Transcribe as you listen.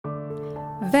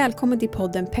Välkommen till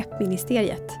podden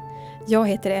Peppministeriet. Jag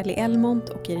heter Ellie Elmont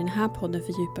och i den här podden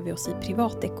fördjupar vi oss i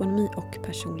privatekonomi och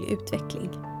personlig utveckling.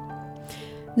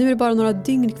 Nu är det bara några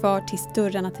dygn kvar tills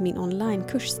dörrarna till min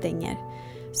onlinekurs stänger.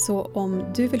 Så om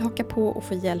du vill haka på och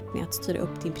få hjälp med att styra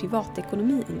upp din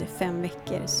privatekonomi under 5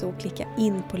 veckor så klicka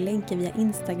in på länken via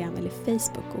Instagram eller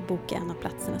Facebook och boka en av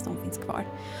platserna som finns kvar.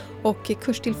 Och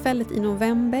kurstillfället i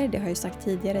november, det har jag sagt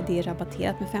tidigare, det är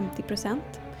rabatterat med 50%.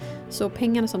 Så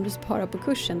pengarna som du sparar på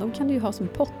kursen, de kan du ju ha som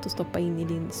pott och stoppa in i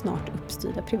din snart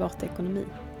uppstyrda privatekonomi.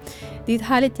 Det är ett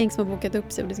härligt gäng som har bokat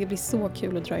upp sig och det ska bli så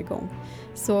kul att dra igång.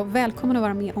 Så välkommen att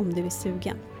vara med om du är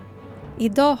sugen.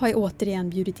 Idag har jag återigen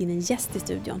bjudit in en gäst i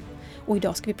studion och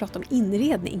idag ska vi prata om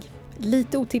inredning.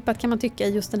 Lite otippat kan man tycka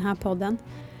i just den här podden.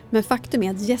 Men faktum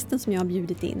är att gästen som jag har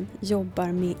bjudit in jobbar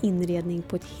med inredning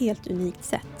på ett helt unikt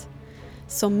sätt.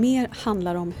 Som mer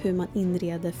handlar om hur man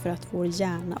inreder för att vår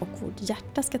hjärna och vårt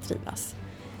hjärta ska trivas.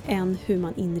 Än hur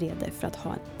man inreder för att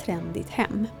ha ett trendigt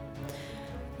hem.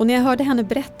 Och när jag hörde henne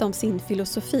berätta om sin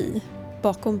filosofi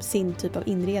bakom sin typ av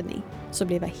inredning så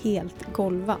blev jag helt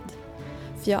golvad.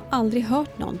 För jag har aldrig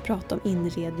hört någon prata om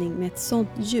inredning med ett sånt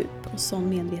djup och sån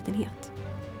medvetenhet.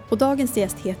 Och dagens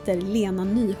gäst heter Lena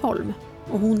Nyholm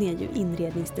och hon är ju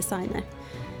inredningsdesigner.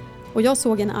 Och jag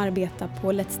såg henne arbeta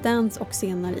på Let's Dance och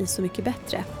senare i Så mycket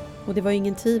bättre. Och det var ju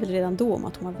ingen tvivel redan då om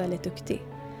att hon var väldigt duktig.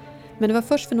 Men det var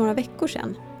först för några veckor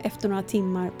sedan, efter några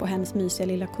timmar på hennes mysiga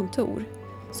lilla kontor,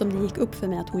 som det gick upp för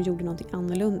mig att hon gjorde någonting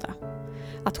annorlunda.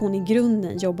 Att hon i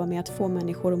grunden jobbar med att få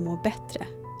människor att må bättre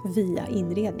via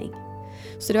inredning.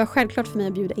 Så det var självklart för mig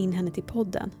att bjuda in henne till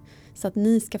podden så att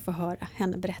ni ska få höra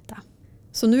henne berätta.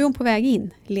 Så nu är hon på väg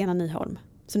in, Lena Nyholm.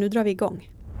 Så nu drar vi igång.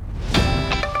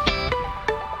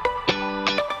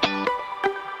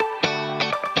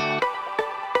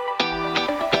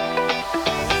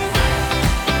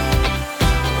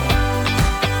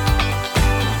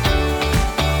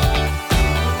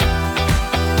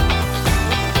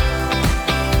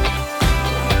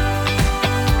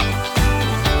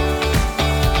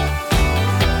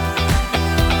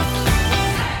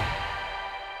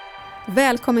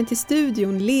 Välkommen till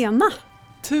studion, Lena.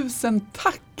 Tusen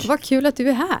tack! Vad kul att du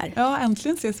är här. Ja,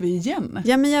 äntligen ses vi igen.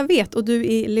 Ja, men jag vet. Och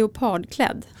du är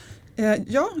leopardklädd.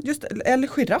 Ja, just eller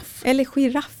giraff. Eller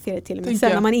giraff är det till och med.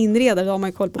 Sen när man inreder då har man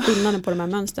ju koll på skillnaden på de här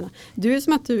mönsterna. Du är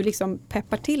som att du liksom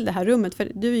peppar till det här rummet.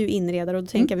 För du är ju inredare och då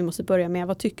tänker vi måste börja med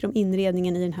vad tycker du om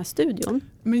inredningen i den här studion?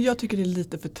 Men jag tycker det är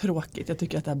lite för tråkigt. Jag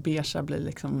tycker att det här beige blir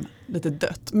liksom lite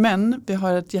dött. Men vi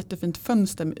har ett jättefint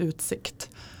fönster med utsikt.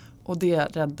 Och det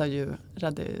räddar ju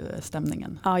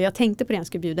stämningen. Ja, jag tänkte på det jag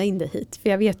skulle bjuda in dig hit. För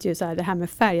jag vet ju så här, det här med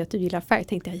färg, att du gillar färg.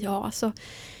 Tänkte jag, ja alltså,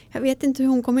 jag vet inte hur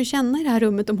hon kommer känna i det här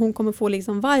rummet om hon kommer få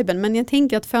liksom viben. Men jag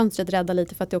tänker att fönstret räddar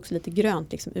lite för att det är också lite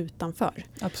grönt liksom utanför.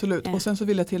 Absolut. Och sen så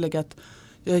vill jag tillägga att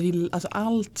jag gillar alltså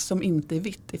allt som inte är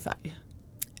vitt i färg.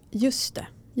 Just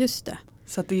det.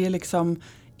 Så att det är liksom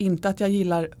inte att jag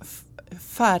gillar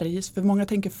färg. För många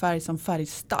tänker färg som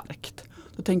färgstarkt.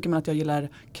 Då tänker man att jag gillar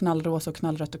knallrosa och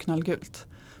knallrött och knallgult.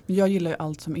 Men jag gillar ju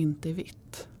allt som inte är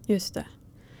vitt. Just det.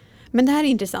 Men det här är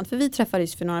intressant för vi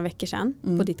träffades för några veckor sedan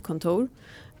på ditt kontor.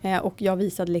 Och jag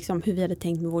visade liksom hur vi hade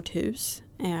tänkt med vårt hus.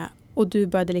 Och du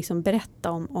började liksom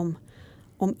berätta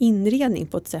om inredning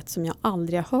på ett sätt som jag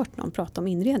aldrig har hört någon prata om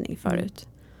inredning förut.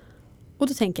 Och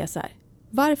då tänker jag så här,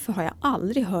 varför har jag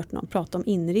aldrig hört någon prata om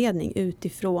inredning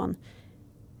utifrån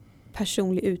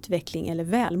personlig utveckling eller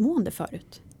välmående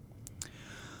förut?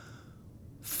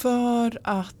 För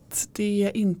att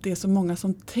det inte är så många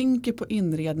som tänker på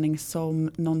inredning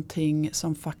som någonting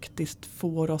som faktiskt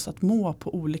får oss att må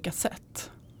på olika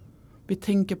sätt. Vi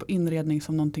tänker på inredning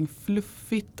som någonting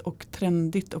fluffigt och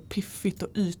trendigt och piffigt och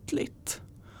ytligt.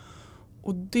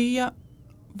 Och det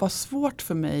var svårt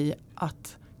för mig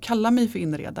att kalla mig för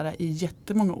inredare i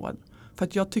jättemånga år. För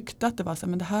att jag tyckte att det var så här,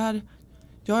 men det här,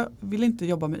 jag vill inte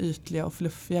jobba med ytliga och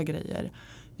fluffiga grejer.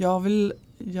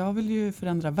 Jag vill ju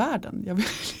förändra världen. Jag vill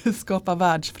ju skapa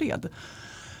världsfred.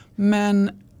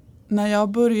 Men när jag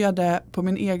började på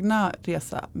min egna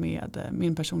resa med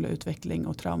min personliga utveckling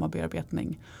och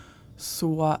traumabearbetning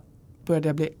så började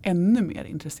jag bli ännu mer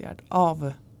intresserad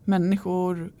av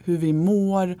människor, hur vi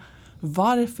mår,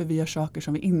 varför vi gör saker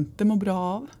som vi inte mår bra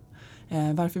av,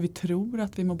 varför vi tror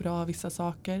att vi mår bra av vissa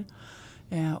saker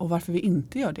och varför vi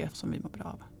inte gör det som vi mår bra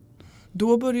av.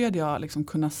 Då började jag liksom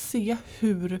kunna se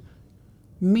hur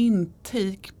min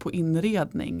take på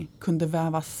inredning kunde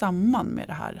vävas samman med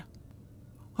det här.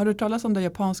 Har du hört talas om det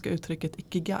japanska uttrycket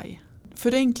ikigai?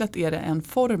 Förenklat är det en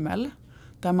formel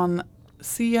där man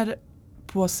ser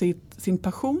på sin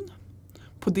passion,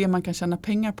 på det man kan tjäna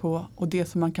pengar på och det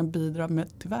som man kan bidra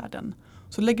med till världen.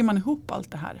 Så lägger man ihop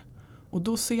allt det här. Och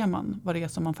då ser man vad det är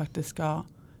som man faktiskt ska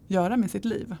göra med sitt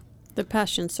liv. The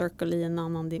passion circle i en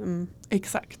annan.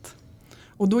 Exakt.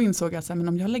 Och då insåg jag att men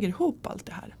om jag lägger ihop allt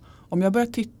det här. Om jag börjar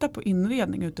titta på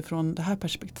inredning utifrån det här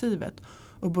perspektivet.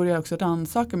 Och börjar också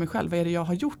rannsaka mig själv. Vad är det jag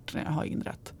har gjort när jag har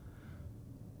inrett?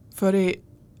 För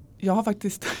jag har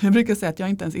faktiskt, jag brukar säga att jag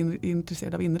inte ens är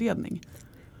intresserad av inredning.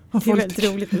 Det är väldigt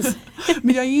roligt.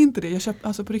 Men jag är inte det. Jag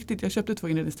köpte 2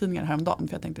 inredningstidningar häromdagen.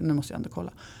 För jag tänkte, nu måste jag ändå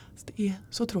kolla. Så det är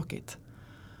så tråkigt.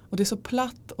 Och det är så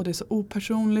platt och det är så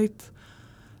opersonligt.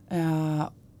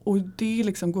 Och det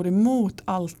liksom går emot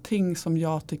allting som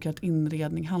jag tycker att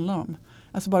inredning handlar om.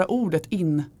 Alltså bara ordet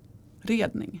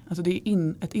inredning. Alltså det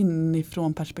är ett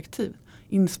inifrån perspektiv.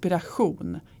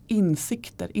 Inspiration,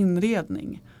 insikter,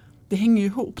 inredning. Det hänger ju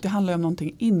ihop. Det handlar om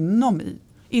någonting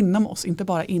inom oss. Inte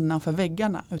bara innanför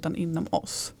väggarna utan inom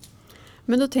oss.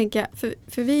 Men då tänker jag,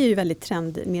 för vi är ju väldigt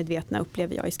trendmedvetna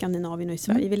upplever jag i Skandinavien och i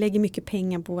Sverige. Vi lägger mycket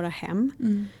pengar på våra hem.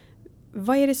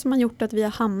 Vad är det som har gjort att vi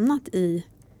har hamnat i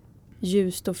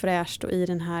ljust och fräscht och i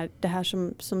det här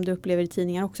som du upplever i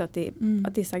tidningar också, att det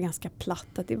är så ganska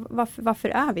platt. Varför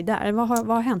är vi där? Vad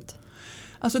har hänt?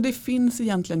 Alltså det finns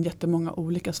egentligen jättemånga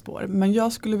olika spår. Men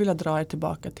jag skulle vilja dra er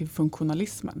tillbaka till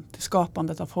funktionalismen. Till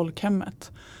skapandet av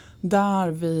folkhemmet.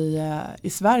 Där vi i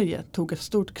Sverige tog ett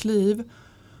stort kliv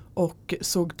och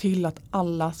såg till att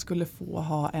alla skulle få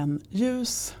ha en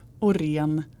ljus och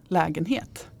ren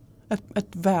lägenhet.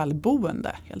 Ett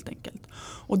välboende helt enkelt.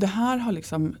 Och det här har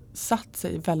liksom satt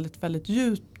sig väldigt, väldigt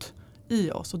djupt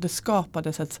i oss. Och det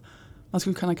skapades man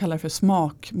skulle kunna kalla det för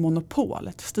smakmonopol,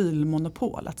 ett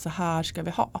stilmonopol. Att så här ska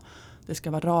vi ha. Det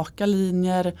ska vara raka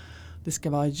linjer, det ska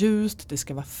vara ljust, det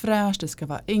ska vara fräscht, det ska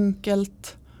vara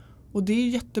enkelt. Och det är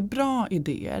jättebra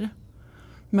idéer.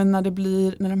 Men när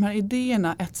de här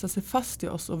idéerna etsar sig fast i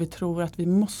oss och vi tror att vi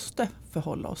måste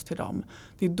förhålla oss till dem.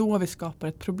 Det är då vi skapar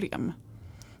ett problem.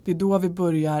 Det är då vi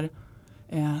börjar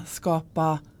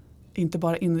skapa inte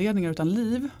bara inredningar utan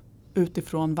liv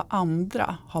utifrån vad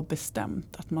andra har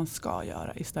bestämt att man ska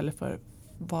göra istället för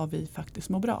vad vi faktiskt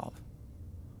mår bra av.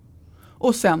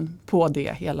 Och sen på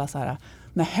det hela så här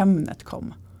när Hemnet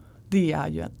kom. Det är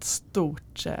ju ett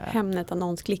stort... Hemnet,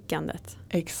 annonsklickandet.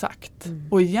 Exakt.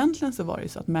 Och egentligen så var det ju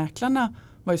så att mäklarna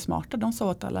var ju smarta. De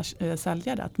sa åt alla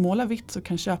säljare att måla vitt så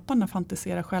kan köparna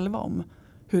fantisera själva om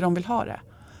hur de vill ha det.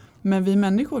 Men vi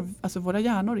människor, alltså våra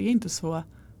hjärnor är inte så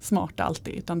smarta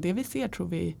alltid. Utan det vi ser tror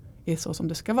vi är så som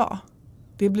det ska vara.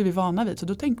 Det blir vi vana vid. Så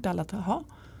då tänkte alla att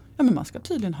men man ska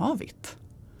tydligen ha vitt.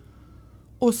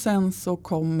 Och sen så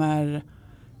kommer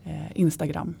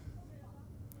Instagram.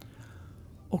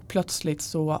 Och plötsligt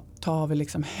så tar vi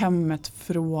liksom hemmet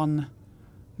från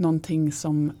någonting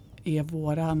som är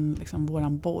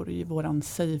våran borg, våran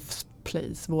safe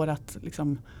place,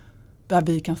 där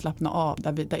vi kan slappna av,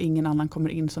 där ingen annan kommer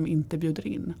in som inte bjuder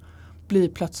in. Blir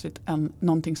plötsligt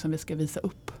någonting som vi ska visa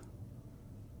upp.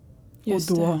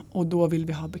 Och då vill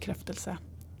vi ha bekräftelse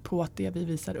på att det vi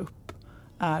visar upp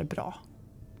är bra.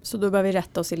 Så då bör vi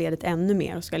rätta oss i ledet ännu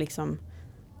mer och ska liksom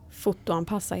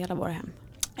fotoanpassa hela våra hem.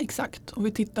 Exakt, och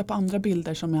vi tittar på andra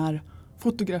bilder som är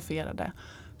fotograferade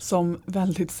som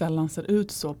väldigt sällan ser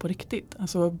ut så på riktigt.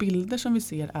 Alltså bilder som vi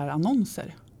ser är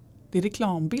annonser. Det är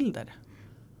reklambilder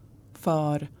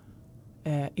för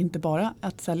inte bara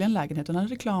att sälja en lägenhet utan en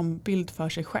reklambild för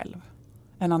sig själv.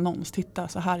 En annons, titta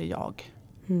så här är jag.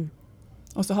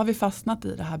 Och så har vi fastnat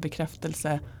i det här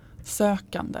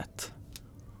bekräftelsesökandet.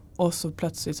 Och så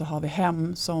plötsligt så har vi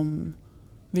hem som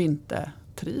vi inte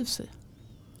trivs i.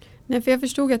 Nej, för jag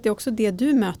förstod att det är också det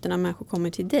du möter när människor kommer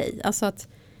till dig. Alltså att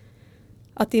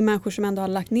det är människor som ändå har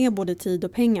lagt ner både tid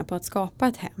och pengar på att skapa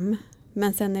ett hem.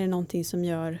 Men sen är det någonting som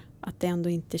gör att det ändå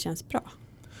inte känns bra.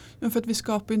 Men för att vi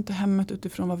skapar inte hemmet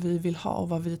utifrån vad vi vill ha och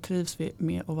vad vi trivs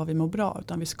med och vad vi mår bra.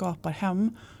 Utan vi skapar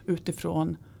hem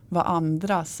utifrån vad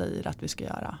andra säger att vi ska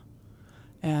göra.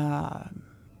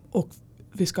 Och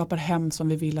vi skapar hem som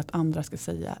vi vill att andra ska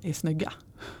säga är snygga.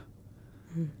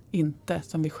 Inte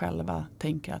som vi själva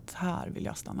tänker att här vill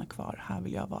jag stanna kvar, här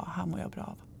vill jag vara, här mår jag bra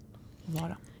av att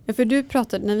vara. Ja,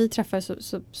 för när vi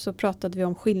träffades så pratade vi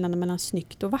om skillnaden mellan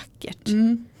snyggt och vackert.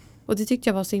 Och det tyckte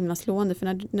jag var så himla slående, för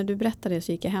när du berättade det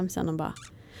så gick jag hem sen och bara,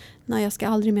 nej, jag ska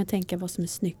aldrig mer tänka vad som är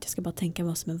snyggt, jag ska bara tänka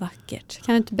vad som är vackert.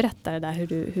 Kan du inte berätta det där,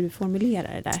 hur du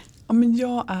formulerar det där? Ja, men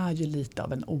jag är ju lite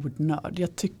av en ordnörd.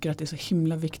 Jag tycker att det är så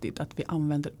himla viktigt att vi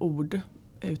använder ord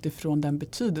utifrån den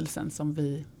betydelsen som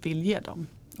vi vill ge dem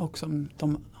och som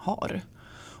de har.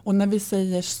 Och när vi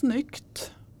säger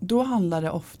snyggt, då handlar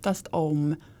det oftast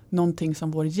om någonting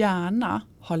som vår hjärna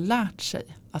har lärt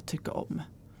sig att tycka om.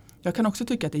 Jag kan också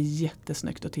tycka att det är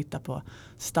jättesnyggt att titta på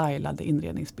stylade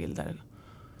inredningsbilder.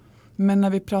 Men när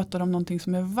vi pratar om någonting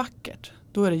som är vackert,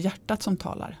 då är det hjärtat som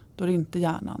talar. Då är det inte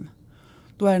hjärnan.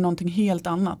 Då är det någonting helt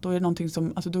annat. Då är det någonting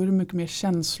som, alltså då är det mycket mer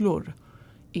känslor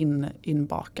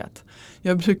inbakat.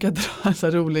 Jag brukar dra en så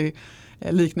här rolig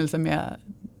liknelse med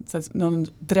så här, någon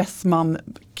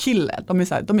dressman-kille. De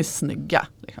är snygga.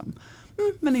 Liksom.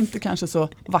 Men inte kanske så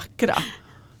vackra.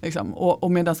 Liksom.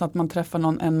 Och medan att man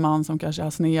träffar en man som kanske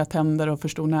har sneda tänder och för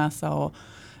stor näsa och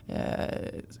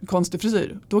konstig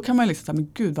frisyr. Då kan man liksom säga,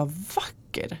 men gud vad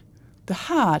vacker. Det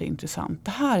här är intressant.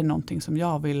 Det här är någonting som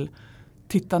jag vill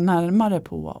titta närmare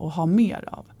på och ha mer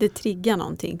av. Det triggar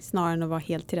någonting snarare än att vara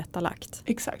helt tillrättalagt.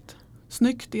 Exakt.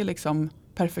 Snyggt är liksom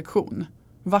perfektion.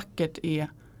 Vackert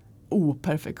är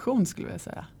operfektion skulle jag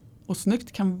säga. Och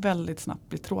snyggt kan väldigt snabbt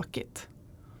bli tråkigt.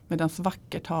 Medan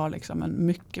vackert har liksom en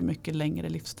mycket, mycket längre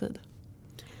livstid.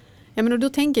 Ja, men då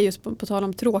tänker jag just på tal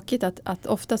om tråkigt att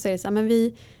ofta säger det så här,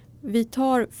 men vi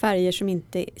tar färger som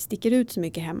inte sticker ut så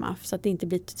mycket hemma så att,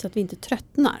 så att vi inte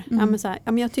tröttnar. Ja, men så här,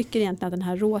 ja, men jag tycker egentligen att den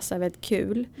här rosa är väldigt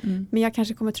kul. Men jag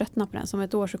kanske kommer tröttna på den. Som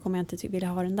ett år så kommer jag inte vilja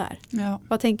ha den där. Ja.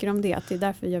 Vad tänker du om det? Att det är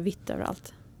därför vi gör vitt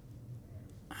överallt?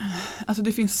 Alltså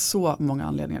det finns så många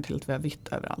anledningar till att vi har vitt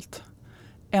överallt.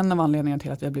 En av anledningarna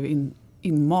till att vi har blivit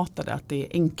inmatade att det är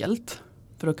enkelt.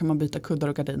 För då kan man byta kuddar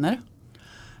och gardiner.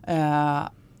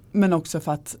 Men också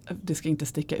för att det ska inte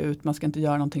sticka ut. Man ska inte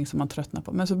göra någonting som man tröttnar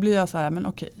på. Men så blir jag så här, men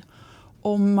okej.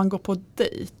 Om man går på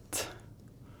dejt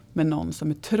med någon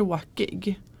som är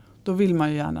tråkig. Då vill man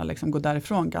ju gärna liksom gå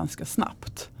därifrån ganska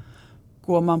snabbt.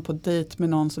 Går man på dejt med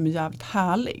någon som är jävligt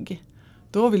härlig.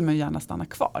 Då vill man ju gärna stanna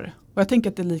kvar. Och jag tänker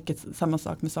att det är lika samma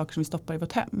sak med saker som vi stoppar i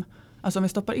vårt hem. Alltså om vi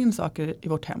stoppar in saker i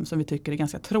vårt hem som vi tycker är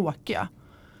ganska tråkiga.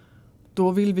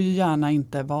 Då vill vi ju gärna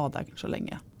inte vara där så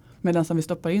länge. Medan om vi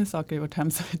stoppar in saker i vårt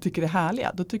hem som vi tycker är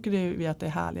härliga. Då tycker vi att det är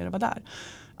härligare att vara där.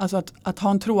 Alltså att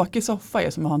ha en tråkig soffa är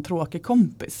som att ha en tråkig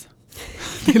kompis.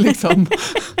 Det är liksom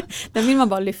Den vill man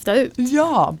bara lyfta ut.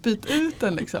 Ja, byt ut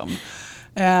den liksom.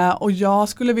 Och jag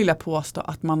skulle vilja påstå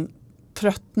att man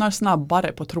tröttnar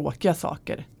snabbare på tråkiga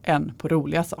saker än på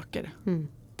roliga saker.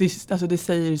 Det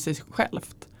säger sig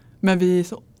självt. Men vi är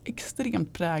så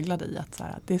extremt präglade i att så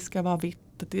här, det ska vara vitt,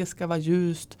 det ska vara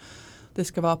ljust, det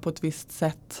ska vara på ett visst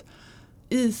sätt.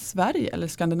 I Sverige eller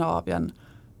Skandinavien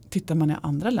tittar man i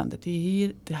andra länder,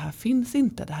 det här finns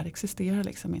inte, det här existerar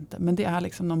liksom inte. Men det är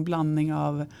liksom någon blandning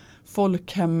av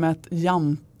folkhemmet,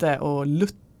 Jante och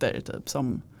Luther typ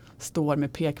som står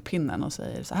med pekpinnen och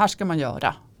säger så här ska man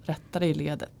göra, rätta dig i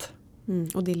ledet.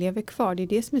 Och det lever kvar, det är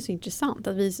det som är så intressant.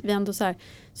 Att vi ändå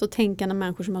så tänkande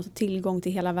människor som har så tillgång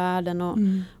till hela världen.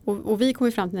 Och vi kom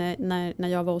ju fram till när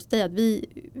jag var hos dig att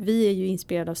vi är ju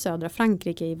inspirerade av södra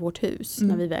Frankrike i vårt hus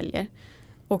när vi väljer.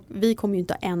 Och vi kommer ju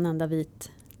inte ha en enda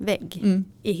vit vägg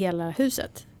i hela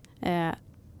huset.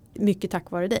 Mycket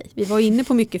tack vare dig. Vi var inne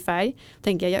på mycket färg.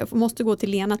 Tänker jag måste gå till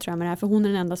Lena tror jag med det här. För hon är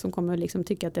den enda som kommer liksom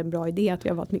tycka att det är en bra idé att vi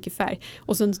har valt mycket färg.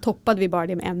 Och sen toppade vi bara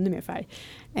det med ännu mer färg.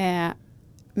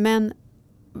 Men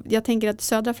jag tänker att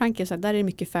södra Frankrike, där är det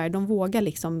mycket färg. De vågar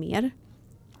liksom mer.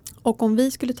 Och om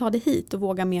vi skulle ta det hit och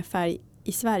våga mer färg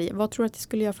i Sverige. Vad tror du att det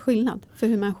skulle göra för skillnad? För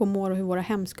hur människor mår och hur våra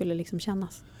hem skulle liksom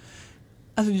kännas?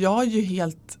 Alltså jag är ju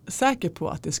helt säker på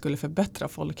att det skulle förbättra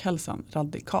folkhälsan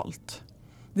radikalt.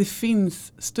 Det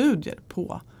finns studier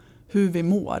på hur vi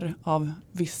mår av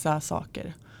vissa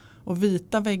saker. Och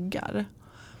vita väggar.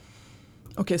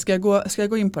 Okej, ska jag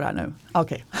gå in på det här nu?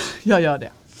 Okej, jag gör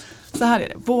det. Så här är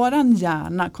det. Våran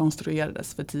hjärna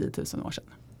konstruerades för 10 000 år sedan.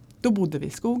 Då bodde vi i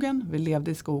skogen, vi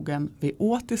levde i skogen, vi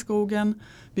åt i skogen,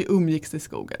 vi umgicks i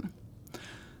skogen.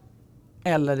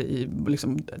 Eller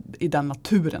i den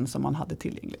naturen som man hade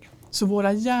tillgänglig. Så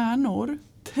våra hjärnor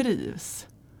trivs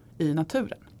i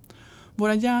naturen.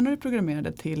 Våra hjärnor är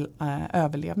programmerade till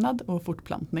överlevnad och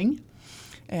fortplantning.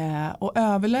 Och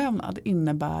överlevnad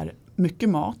innebär mycket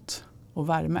mat och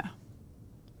värme.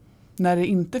 När det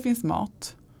inte finns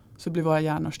mat så blir våra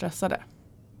hjärnor stressade.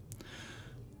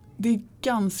 Det är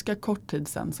ganska kort tid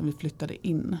sedan som vi flyttade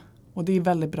in. Och det är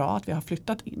väldigt bra att vi har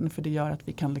flyttat in för det gör att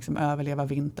vi kan liksom överleva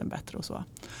vintern bättre och så.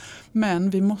 Men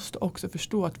vi måste också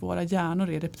förstå att våra hjärnor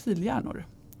är reptilhjärnor.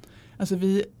 Alltså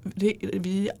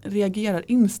vi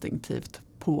reagerar instinktivt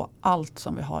på allt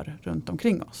som vi har runt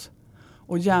omkring oss.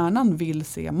 Och hjärnan vill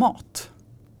se mat.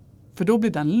 För då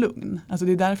blir den lugn. Alltså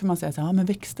det är därför man säger att men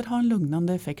växter har en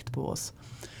lugnande effekt på oss.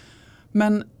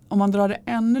 Men om man drar det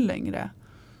ännu längre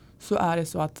så är det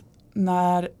så att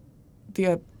när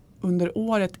det under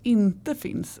året inte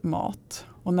finns mat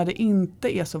och när det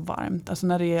inte är så varmt, alltså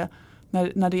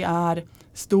när det är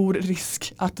stor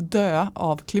risk att dö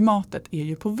av klimatet är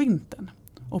ju på vintern.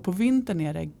 Och på vintern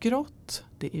är det grått,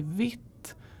 det är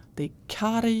vitt, det är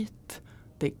kargt,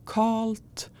 det är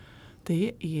kalt,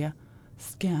 det är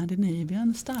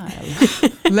Scandinavian style.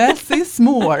 Less is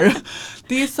more.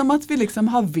 Det är som att vi liksom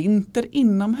har vinter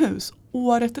inomhus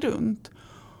året runt.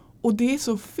 Och det är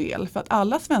så fel för att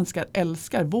alla svenskar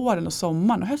älskar våren och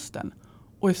sommaren och hösten.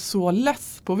 Och är så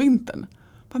less på vintern.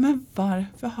 Men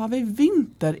varför har vi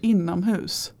vinter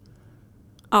inomhus?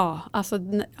 Ja, alltså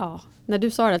när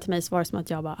du sa det till mig så var det som att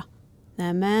jag bara,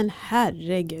 nej men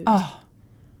herregud.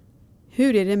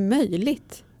 Hur är det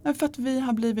möjligt? För att vi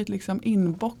har blivit liksom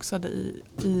inboxade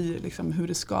i liksom hur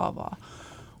det ska vara.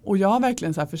 Och jag har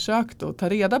verkligen så här försökt att ta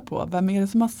reda på vem är det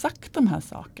som har sagt de här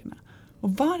sakerna.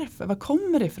 Och varför? Var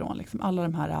kommer det ifrån? Liksom alla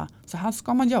de här, så här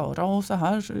ska man göra och så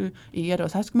här är det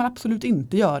och så här ska man absolut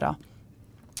inte göra.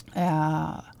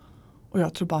 Och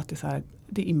jag tror bara att det är, så här,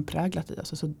 det är inpräglat i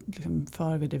oss och så liksom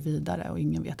för vi det vidare och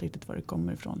ingen vet riktigt var det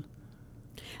kommer ifrån.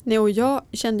 Nej, och jag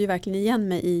kände ju verkligen igen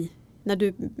mig i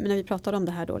när vi pratade om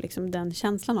det här då, liksom den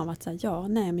känslan av att säga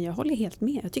men jag håller helt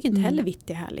med. Jag tycker inte heller vitt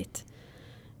är härligt.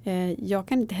 Jag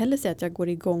kan inte heller säga att jag går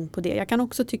igång på det. Jag kan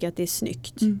också tycka att det är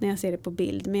snyggt när jag ser det på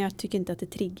bild, men jag tycker inte att det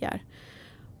triggar.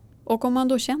 Och om man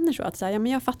då känner så att så här,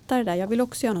 men jag fattar det där, jag vill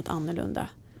också göra något annorlunda.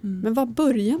 Men var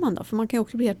börjar man då? För man kan ju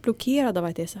också bli helt blockerad av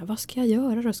att det är så här, vad ska jag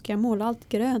göra då? Ska jag måla allt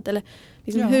grönt? Eller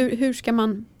liksom, hur ska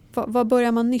man, vad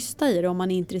börjar man nysta i det om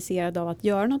man är intresserad av att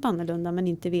göra något annorlunda men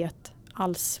inte vet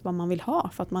alls vad man vill ha?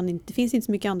 För att det finns inte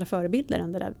så mycket andra förebilder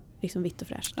än det där liksom vitt och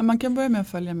fräscht. Ja, man kan börja med att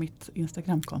följa mitt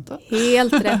Instagramkonto.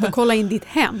 Helt rätt, och kolla in ditt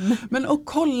hem. Men och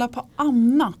kolla på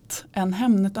annat än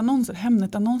Hemnet-annonser.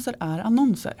 Hemnet-annonser är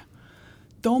annonser.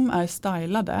 De är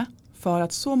stylade för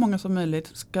att så många som möjligt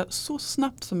ska så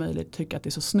snabbt som möjligt tycka att det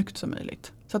är så snyggt som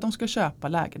möjligt. Så att de ska köpa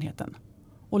lägenheten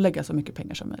och lägga så mycket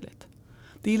pengar som möjligt.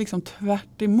 Det är liksom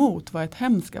tvärt emot vad ett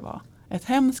hem ska vara. Ett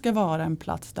hem ska vara en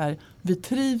plats där vi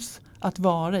trivs att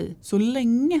vara i så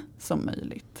länge som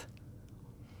möjligt.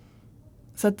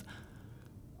 Så att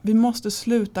vi måste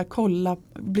sluta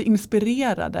bli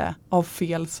inspirerade av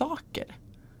fel saker.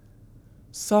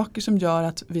 Saker som gör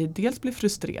att vi dels blir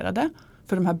frustrerade.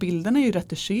 För de här bilderna är ju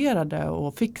retuscherade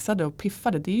och fixade och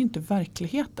piffade. Det är ju inte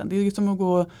verkligheten. Det är ju som att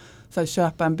gå och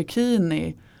köpa en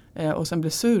bikini och sen bli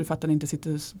sur för att den inte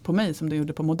sitter på mig som det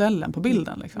gjorde på modellen på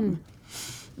bilden. Liksom.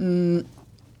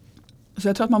 Så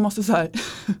jag tror att man måste så här...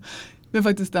 Det är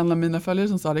faktiskt en av mina följare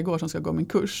som sa det igår som ska gå min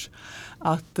kurs.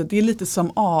 Att det är lite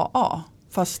som AA.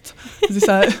 Fast det är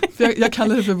så här, för jag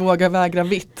kallar det för våga vägra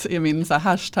vitt i min så här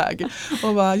hashtag.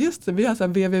 Och bara, just det, vi har så här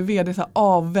www, det är så här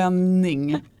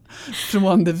avvändning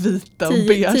från det vita och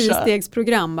beige.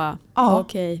 10-stegsprogram va? Ja,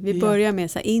 okej, vi börjar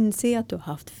med så här, inse att du har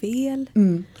haft fel.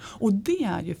 Och det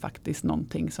är ju faktiskt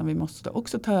någonting som vi måste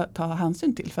också ta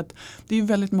hänsyn till. För att det är ju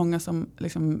väldigt många som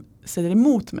liksom säger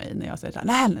emot mig när jag säger så här,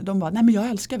 nej, de bara, nej men jag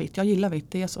älskar vitt, jag gillar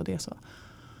vitt, det är så, det är så.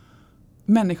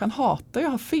 Människan hatar ju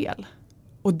att ha fel.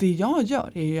 Och det jag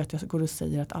gör är ju att jag går och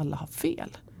säger att alla har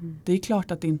fel. Det är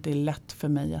klart att det inte är lätt för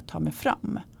mig att ta mig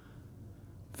fram.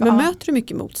 Men möter du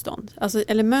mycket motstånd? Alltså,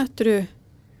 eller möter du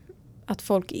att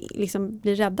folk liksom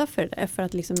blir rädda för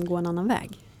att liksom gå en annan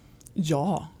väg?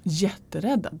 Ja,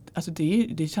 jätterädda. Alltså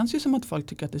det känns ju som att folk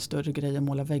tycker att det är större grej att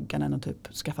måla väggarna än att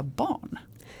typ skaffa barn.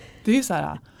 Det är ju så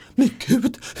här, men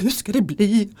gud, hur ska det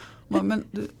bli? Men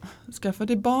du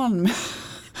skaffade barn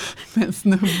med en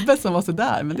snubbe som var så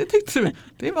där, men det tyckte du,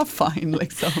 det var fine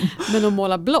liksom. Men att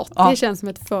måla blått, det känns som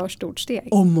ett för stort steg.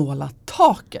 Och måla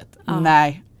taket?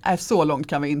 Nej. Så långt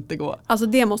kan vi inte gå. Alltså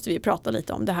det måste vi prata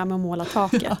lite om, det här med att måla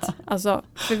taket. Alltså,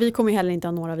 för vi kommer ju heller inte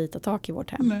ha några vita tak i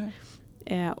vårt hem.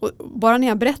 Och bara när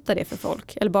jag berättar det för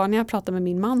folk, eller bara när jag pratar med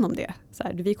min man om det. Så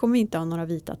här, vi kommer inte ha några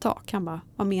vita tak. Han bara,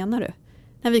 vad menar du?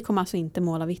 Nej, vi kommer alltså inte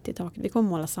måla vitt i taket, vi kommer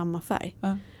måla samma färg.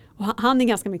 Och han är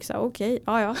ganska mycket så här, okej,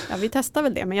 ja, vi testar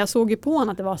väl det. Men jag såg ju på honom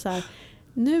att det var så här,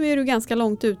 nu är du ganska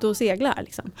långt ute och seglar.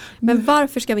 Liksom. Men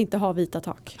varför ska vi inte ha vita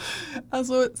tak?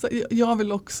 Alltså, jag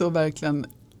vill också verkligen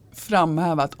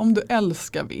framhäva att om du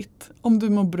älskar vitt, om du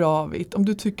mår bra vitt, om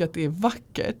du tycker att det är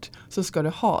vackert så ska du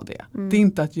ha det. Det är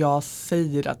inte att jag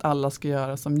säger att alla ska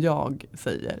göra som jag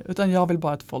säger, utan jag vill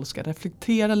bara att folk ska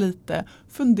reflektera lite,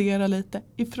 fundera lite,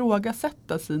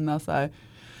 ifrågasätta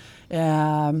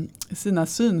sina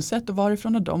synsätt och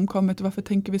varifrån har de kommit och varför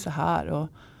tänker vi så här och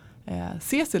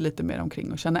se sig lite mer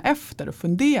omkring och känna efter och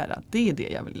fundera. Det är det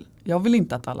jag vill. Jag vill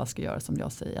inte att alla ska göra som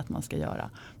jag säger att man ska göra,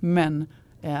 men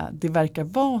det verkar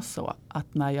vara så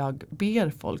att när jag ber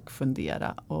folk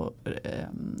fundera och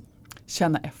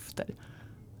känna efter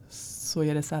så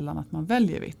är det sällan att man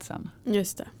väljer vitt sen.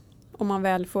 Just det. Om man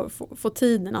väl får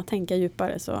tiden att tänka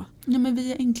djupare så. Ja, men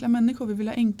vi är enkla människor, vi vill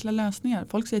ha enkla lösningar.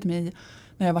 Folk säger till mig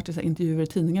när jag har varit i så intervjuer i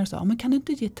tidningar och så, men kan du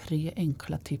inte ge 3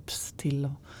 enkla tips till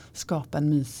att skapa en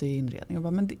mysig inredning? Jag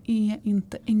bara, men det är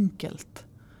inte enkelt.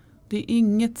 Det är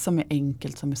inget som är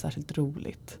enkelt som är särskilt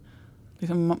roligt.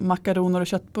 Liksom makaroner och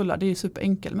köttbullar, det är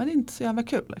superenkelt men det är inte så jävla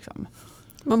kul. Liksom.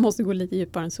 Man måste gå lite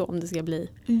djupare än så om det ska bli.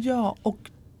 Ja,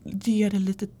 och ge det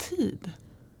lite tid.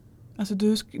 Alltså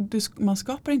man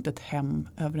skapar inte ett hem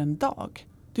över en dag.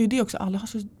 Det är det också, alla har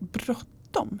så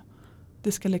bråttom.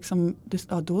 Det ska liksom,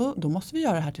 då måste vi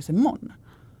göra det här tills imorgon.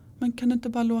 Men kan du inte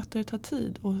bara låta det ta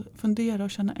tid och fundera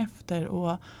och känna efter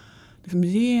och liksom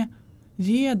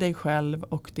ge dig själv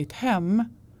och ditt hem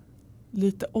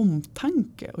lite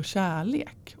omtanke och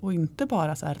kärlek och inte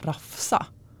bara så här rafsa.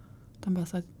 Utan bara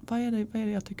så här, vad är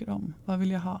det jag tycker om? Vad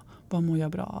vill jag ha? Vad mår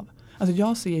jag bra av? Alltså jag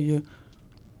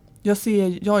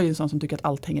är en sån som tycker att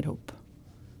allt hänger ihop.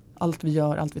 Allt vi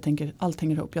gör, allt vi tänker, allt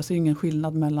hänger ihop. Jag ser ingen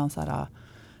skillnad mellan så här,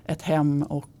 ett hem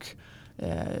och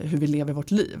hur vi lever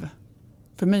vårt liv.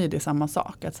 För mig är det samma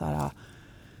sak. Att så här,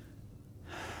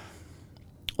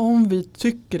 om vi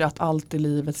tycker att allt i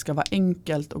livet ska vara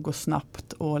enkelt och gå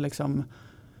snabbt och liksom,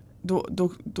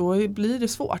 då blir det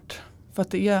svårt. För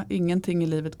att ingenting i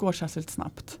livet går särskilt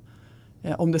snabbt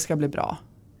om det ska bli bra.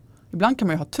 Ibland kan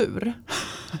man ju ha tur.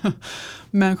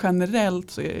 Men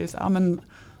generellt så är det så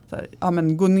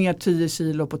här, gå ner 10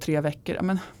 kilo på 3 veckor.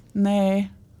 Men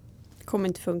nej. Det kommer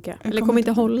inte funka. Eller kommer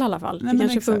inte hålla i alla fall. Nej, det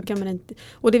kanske exakt. funkar men inte.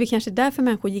 Och det är väl kanske därför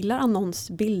människor gillar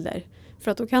annonsbilder.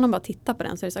 För att då kan de bara titta på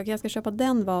den. Så är det så att jag ska köpa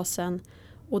den vasen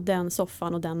och den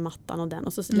soffan och den mattan och den.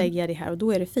 Och så lägger jag det här och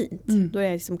då är det fint. Då är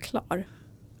jag liksom klar.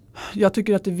 Jag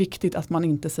tycker att det är viktigt att man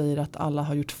inte säger att alla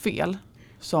har gjort fel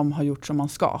som har gjort som man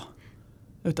ska.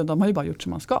 Utan de har ju bara gjort som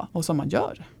man ska och som man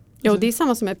gör. Ja, och det är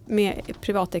samma som med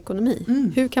privatekonomi.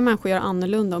 Hur kan människor göra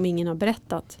annorlunda om ingen har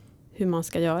berättat hur man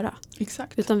ska göra?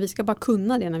 Exakt. Utan vi ska bara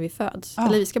kunna det när vi föds.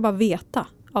 Eller vi ska bara veta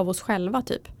av oss själva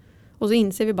typ. Och så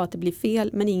inser vi bara att det blir fel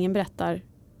men ingen berättar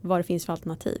vad det finns för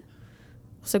alternativ.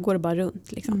 Och så går det bara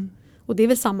runt liksom. Och det är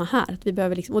väl samma här. Att vi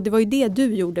behöver liksom, och det var ju det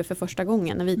du gjorde för första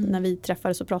gången när vi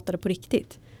träffades och pratade på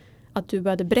riktigt. Att du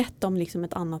började berätta om liksom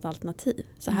ett annat alternativ.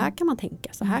 Så här kan man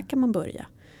tänka, så här kan man börja.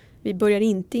 Vi börjar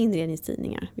inte i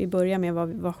inredningstidningar. Vi börjar med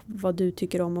vad du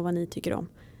tycker om och vad ni tycker om.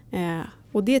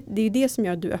 Och det är ju det som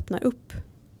gör att du öppnar upp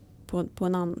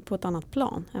på ett annat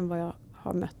plan än vad jag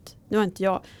har mött. Nu har inte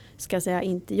jag,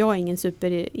 jag är ingen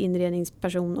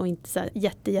superinredningsperson och inte så här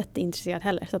jätteintresserad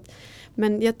heller. Så att,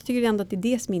 men jag tycker ändå att det är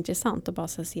det som är intressant att bara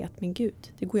så se att men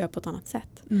gud, det går jag på ett annat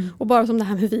sätt. Och bara som det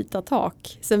här med vita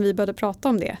tak, sen vi började prata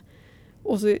om det.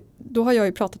 Och så, då har jag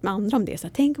ju pratat med andra om det. Så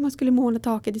här, tänk om man skulle måla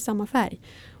taket i samma färg.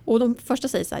 Och de första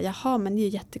säger så här, jaha men det är ju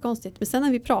jättekonstigt. Men sen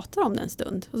när vi pratar om det en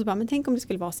stund. Och så bara, men tänk om det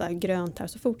skulle vara så här grönt här.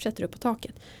 Så fortsätter du på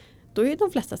taket. Då är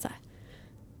de flesta så här,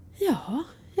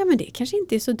 ja men det kanske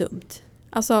inte är så dumt.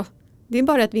 Alltså det är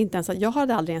bara att vi inte ens, jag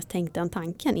hade aldrig ens tänkt den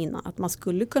tanken innan. Att man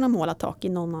skulle kunna måla tak i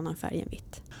någon annan färg än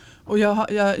vitt. Och jag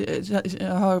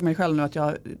hör mig själv nu att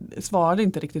jag svarade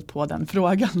inte riktigt på den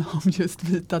frågan om just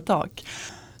vita tak.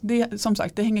 Det, som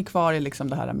sagt, det hänger kvar i liksom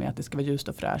det här med att det ska vara ljust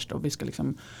och fräscht och vi ska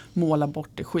liksom måla bort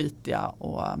det skitiga.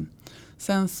 Och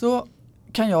sen så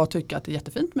kan jag tycka att det är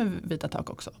jättefint med vita tak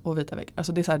också och vita väggar.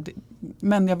 Alltså det är så här,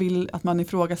 men jag vill att man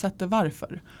ifrågasätter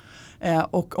varför.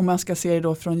 Och om man ska se det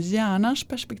då från hjärnans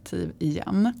perspektiv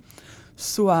igen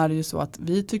så är det ju så att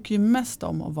vi tycker ju mest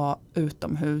om att vara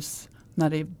utomhus när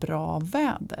det är bra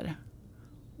väder.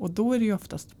 Och då är det ju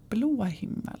oftast blå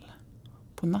himmel.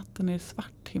 På natten är det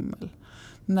svart himmel.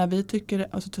 När vi tycker,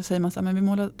 alltså då säger man så här, men vi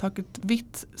målar taket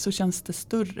vitt så känns det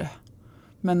större.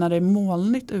 Men när det är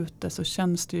molnigt ute så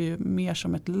känns det ju mer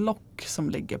som ett lock som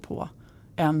ligger på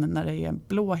än när det är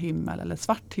blå himmel eller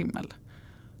svart himmel.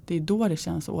 Det är då det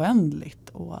känns oändligt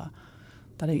och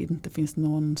där det inte finns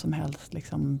någon som helst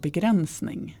liksom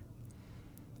begränsning.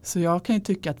 Så jag kan ju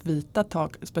tycka att vita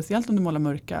tak, speciellt om du målar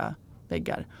mörka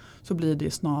väggar, så blir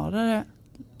det snarare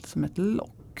som ett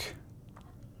lock.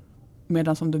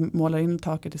 Medan om du målar in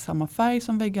taket i samma färg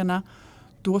som väggarna,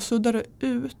 då suddar du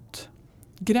ut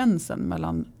gränsen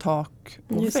mellan tak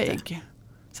och vägg.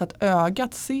 Så att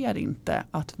ögat ser inte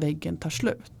att väggen tar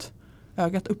slut.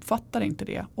 Ögat uppfattar inte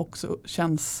det och så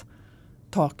känns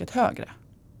taket högre.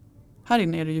 Här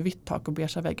inne är det ju vitt tak och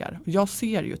beige väggar. Jag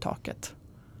ser ju taket.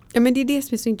 Ja men det är det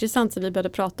som är så intressant så vi började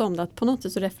prata om det. Att på något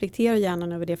sätt så reflekterar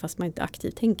hjärnan över det fast man inte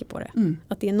aktivt tänker på det.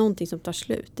 Att det är någonting som tar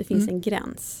slut. Det finns en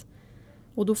gräns.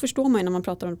 Och då förstår man ju när man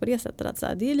pratar om det på det sättet att så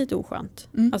här, det är lite oskönt.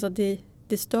 Alltså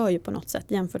det stör ju på något sätt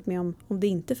jämfört med om det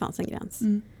inte fanns en gräns.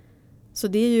 Så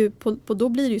det är ju, då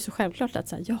blir det ju så självklart att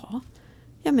så här,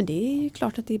 ja men det är ju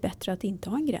klart att det är bättre att inte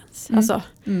ha en gräns. Alltså,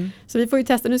 så vi får ju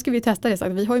testa, nu ska vi testa det. Så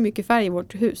vi har ju mycket färg i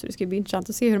vårt hus och det ska bli intressant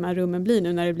att se hur de här rummen blir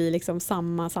nu när det blir liksom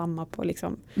samma på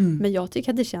liksom. Men jag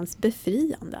tycker att det känns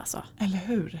befriande alltså. Eller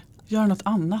hur? Gör något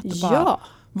annat. Ja.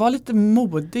 Var lite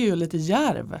modig och lite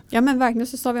djärv. Ja men verkligen,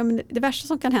 så sa vi att det värsta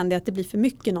som kan hända är att det blir för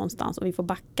mycket någonstans och vi får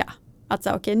backa. Att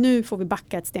säga okej, nu får vi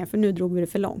backa ett steg för nu drog vi det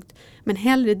för långt. Men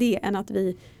hellre det än att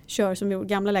vi kör som i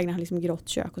gamla lägen har liksom grått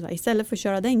kök och så här, istället för att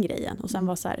köra den grejen och sen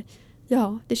vara så här,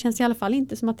 ja det känns i alla fall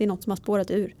inte som att det är något som har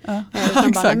spårat ur. Ja,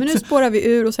 bara, men nu spårar vi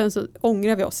ur och sen så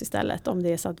ångrar vi oss istället om det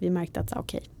är så att vi märkte att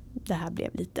okej, det här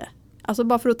blev lite. Alltså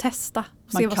bara för att testa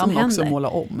och se vad som händer. Man kan också måla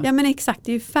om. Ja men exakt,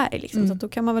 det är ju färg liksom. Så att då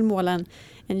kan man väl måla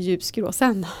en ljusgrå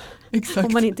sen. Exakt.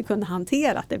 Om man inte kunde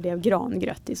hantera att det blev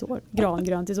gröngrönt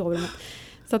i sovrummet.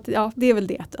 Så att, ja, det är väl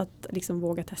det, att liksom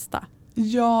våga testa.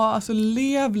 Ja, alltså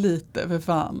lev lite för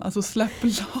fan. Alltså släpp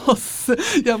loss.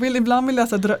 Ibland vill jag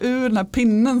så här, dra ur den här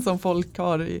pinnen som folk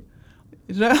har i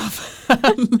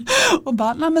röven. Och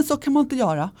bara, nej men så kan man inte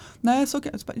göra. Nej, så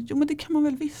kan, så bara, jo men det kan man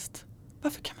väl visst.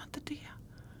 Varför kan man inte det?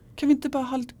 Kan vi inte bara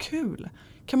ha lite kul?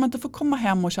 Kan man inte få komma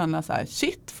hem och känna så här,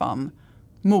 shit fan,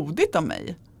 modigt av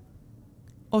mig.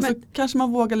 Och så kanske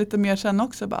man vågar lite mer känna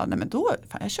också, bara, nej men då,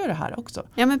 fan jag kör det här också.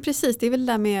 Ja men precis, det är väl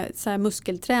det där med så här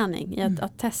muskelträning, i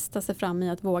att testa sig fram i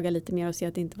att våga lite mer och se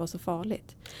att det inte var så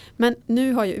farligt. Men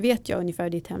nu vet jag ungefär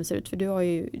hur ditt hem ser ut, för du har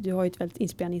ju ett väldigt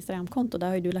inspirerande Instagramkonto, där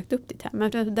har ju du lagt upp ditt hem.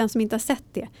 Men den som inte har sett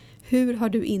det, hur har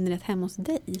du inrett hem hos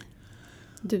dig?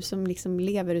 Du som liksom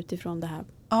lever utifrån det här.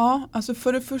 Ja, alltså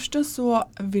för det första så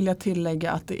vill jag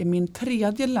tillägga att det är min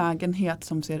 3:e lägenhet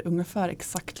som ser ungefär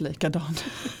exakt likadan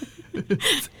ut.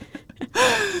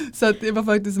 Så att det var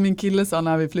faktiskt min kille sa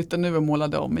när vi flyttade nu och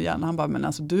målade om igen. Han bara, men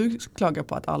alltså du klagar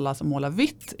på att alla som målar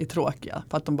vitt är tråkiga.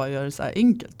 För att de bara gör det så här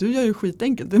enkelt. Du gör ju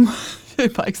skitenkelt. Du gör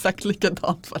ju bara exakt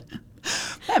likadant för det.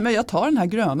 Nej men jag tar den här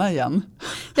gröna igen.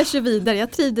 Jag kör vidare,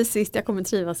 jag trivdes sist, jag kommer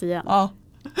trivas igen. Ja.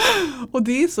 Och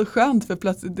det är så skönt för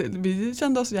plötsligt, vi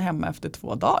kände oss ju hemma efter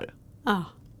 2 dagar. Ah.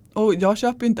 Och jag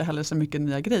köper ju inte heller så mycket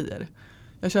nya grejer.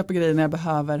 Jag köper grejer när jag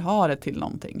behöver ha det till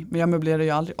någonting. Men jag möblerar ju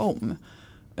aldrig om.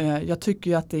 Jag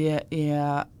tycker ju att det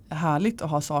är härligt att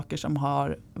ha saker som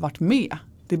har varit med.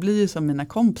 Det blir ju som mina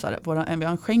kompisar. Vi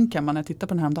har en skänk hemma, när jag tittar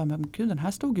på den här dagen. Men gud, den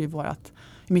här stod ju i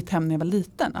mitt hem när jag var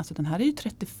liten. Alltså den här är ju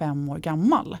 35 år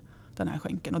gammal. Den här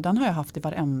skänken. Och den har jag haft i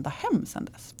varenda hem sedan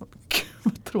dess. Gud,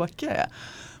 vad tråkig jag är.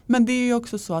 Men det är ju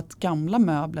också så att gamla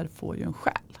möbler får ju en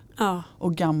själ. Ja.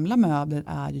 Och gamla möbler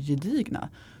är ju gedigna.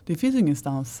 Det finns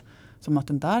ingenstans som att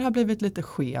den där har blivit lite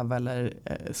skev eller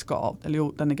skavd. Eller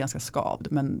jo, den är ganska skavd.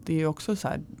 Men det är ju också så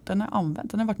här, den är använd.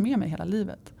 Den har varit med mig hela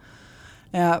livet.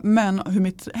 Men hur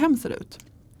mitt hem ser ut.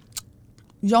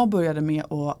 Jag började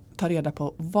med att ta reda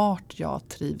på vart jag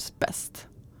trivs bäst.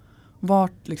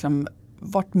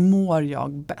 Vart mår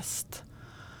jag bäst?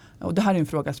 Och det här är en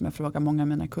fråga som jag frågar många av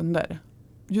mina kunder.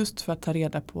 Just för att ta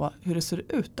reda på hur det ser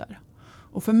ut där.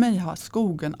 Och för mig har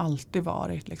skogen alltid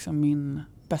varit liksom min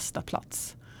bästa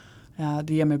plats.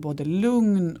 Det ger mig både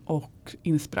lugn och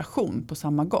inspiration på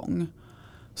samma gång.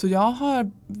 Så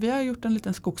vi har gjort en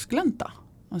liten skogsglänta.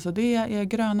 Alltså det är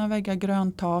gröna väggar,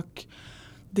 grönt tak.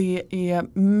 Det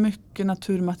är mycket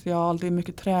naturmaterial, det är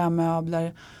mycket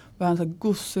trämöbler. Vi har en sån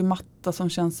gosig matta som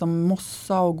känns som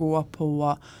mossa att gå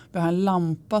på. Vi har en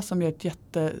lampa som gör ett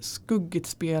jätteskuggigt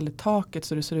spel i taket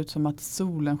så det ser ut som att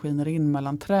solen skiner in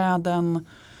mellan träden.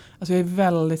 Alltså jag är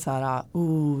väldigt så här,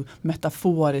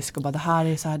 metaforisk och bara det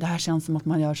här känns som att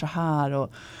man gör så här.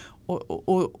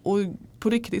 Och på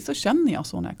riktigt så känner jag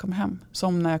så när jag kommer hem.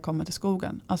 Som när jag kommer till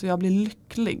skogen. Alltså jag blir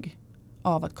lycklig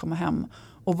av att komma hem.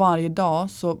 Och varje dag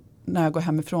så när jag går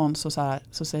hemifrån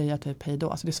så säger jag typ hej då.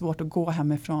 Alltså det är svårt att gå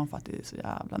hemifrån för att det är så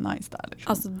jävla nice där.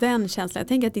 Liksom. Alltså den känslan, jag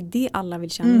tänker att det är det alla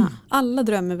vill känna. Alla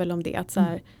drömmer väl om det, att så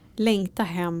här, längta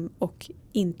hem och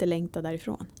inte längta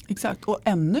därifrån. Exakt, och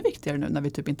ännu viktigare nu när vi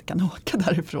typ inte kan åka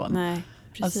därifrån. Nej,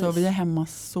 precis. Alltså vi är hemma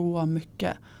så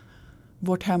mycket.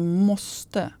 Vårt hem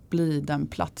måste bli den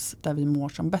plats där vi mår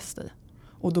som bäst i.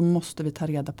 Och då måste vi ta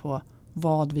reda på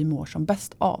vad vi mår som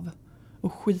bäst av.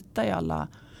 Och skita i alla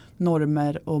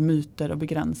normer och myter och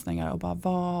begränsningar och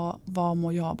bara vad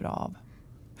mår jag bra av?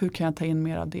 Hur kan jag ta in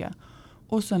mer av det?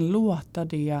 Och sen låta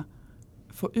det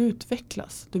få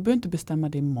utvecklas. Du behöver inte bestämma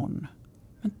det imorgon.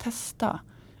 Men testa.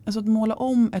 Alltså att måla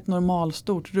om ett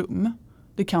normalstort rum,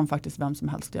 det kan faktiskt vem som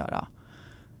helst göra.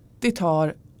 Det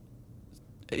tar,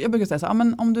 jag brukar säga så här,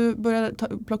 men om du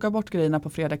börjar plocka bort grejerna på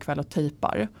fredag kväll och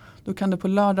tejpar, då kan du på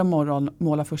lördag morgon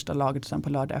måla första laget och sen på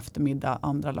lördag eftermiddag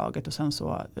andra laget och sen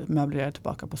så möblerar jag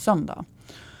tillbaka på söndag.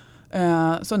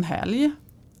 Så en helg.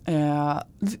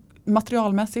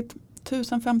 Materialmässigt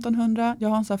 1000-1500. Jag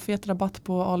har en sån här fet rabatt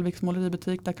på Alviks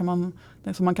måleributik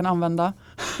som man kan använda.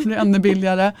 Det blir ännu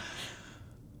billigare.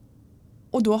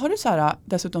 Och då har du så här,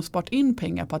 dessutom sparat in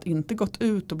pengar på att inte gått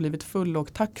ut och blivit full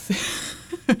och taxi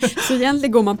Så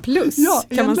egentligen går man plus, Ja,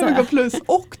 kan man säga. går plus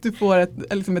och du får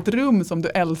ett rum som du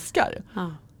älskar.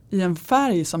 Ja. I en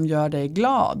färg som gör dig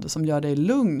glad, som gör dig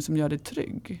lugn, som gör dig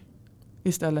trygg.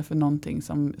 Istället för någonting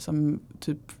som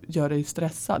typ gör dig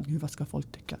stressad. Gud, vad ska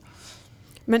folk tycka?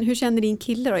 Men hur känner din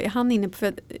kille då? Är han inne på,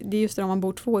 för det är just det, om man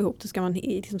bor två ihop så ska man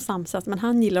liksom samsas. Men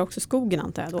han gillar också skogen,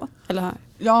 antar jag då? Eller?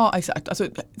 Ja, exakt. Alltså,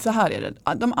 så här är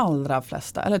det. De allra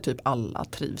flesta, eller typ alla,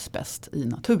 trivs bäst i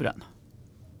naturen.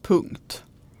 Punkt.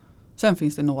 Sen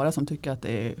finns det några som tycker att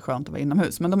det är skönt att vara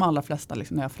inomhus. Men de allra flesta,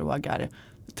 liksom, när jag frågar,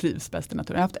 trivs bäst i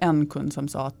naturen. Jag har haft en kund som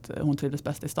sa att hon trivdes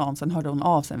bäst i stan. Sen hörde hon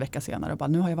av sig en vecka senare och bara,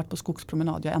 nu har jag varit på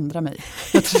skogspromenad, jag ändrar mig.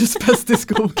 Jag trivs bäst i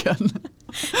skogen.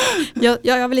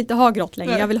 Jag vill inte ha grått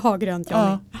längre, jag vill ha grönt.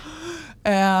 Ja.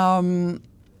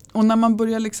 Och när man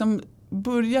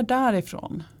börjar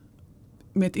därifrån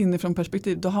med ett inifrån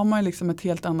perspektiv, då har man liksom ett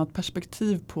helt annat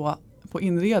perspektiv på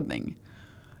inredning.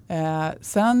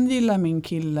 Sen gillar min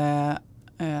kille,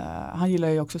 han gillar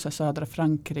ju också så här södra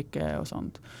Frankrike och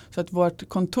sånt. Så att vårt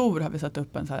kontor har vi satt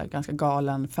upp en så här ganska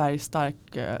galen,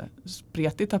 färgstark,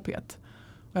 spretig tapet.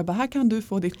 Och jag bara, här kan du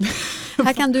få ditt...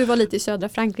 Här kan du vara lite i södra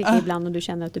Frankrike ibland och du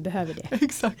känner att du behöver det.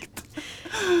 Exakt.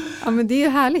 Ja, men det är ju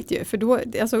härligt ju. För då,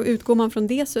 alltså, utgår man från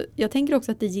det så, jag tänker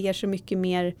också att det ger så mycket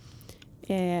mer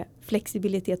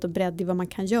flexibilitet och bredd i vad man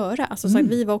kan göra. Alltså så att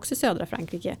vi var också i södra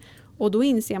Frankrike. Och då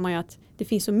inser man ju att det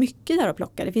finns så mycket där att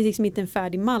plocka. Det finns liksom inte en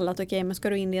färdig mall att okej, men ska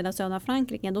du inreda södra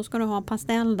Frankrike, då ska du ha en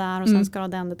pastell där och sen ska du ha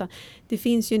den. Det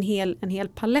finns ju en hel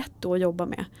palett då att jobba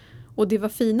med. Och det var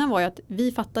fina var ju att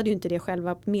vi fattade ju inte det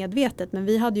själva medvetet, men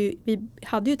vi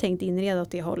hade ju tänkt inreda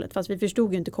åt det hållet, fast vi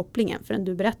förstod ju inte kopplingen förrän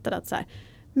du berättade att så här,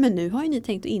 men nu har ju ni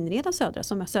tänkt att inreda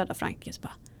södra Frankrike. Så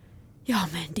bara, ja,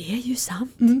 men det är ju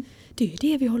sant. Det är ju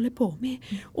det vi håller på med.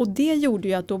 Och det gjorde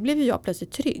ju att då blev jag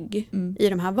plötsligt trygg i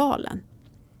de här valen.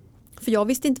 För jag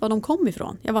visste inte var de kom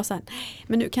ifrån. Jag var så här, nej,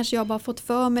 men nu kanske jag bara fått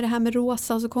för mig det här med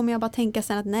rosa. Och så kommer jag bara tänka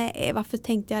sen att nej, varför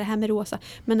tänkte jag det här med rosa?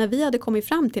 Men när vi hade kommit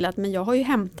fram till att men jag har ju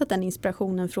hämtat den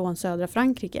inspirationen från södra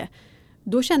Frankrike.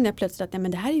 Då kände jag plötsligt att nej,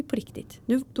 men det här är ju på riktigt.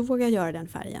 Då vågar jag göra den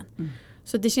färgen.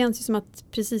 Så det känns ju som att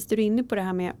precis det du är inne på det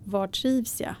här med var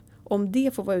trivs jag? Om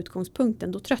det får vara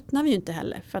utgångspunkten, då tröttnar vi ju inte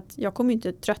heller. För att jag kommer ju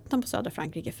inte tröttna på södra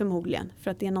Frankrike förmodligen.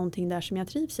 För att det är någonting där som jag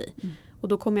trivs i. Och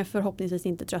då kommer jag förhoppningsvis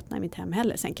inte tröttna i mitt hem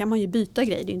heller. Sen kan man ju byta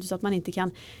grejer. Det är inte så att man inte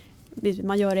kan,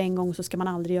 man gör det en gång så ska man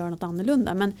aldrig göra något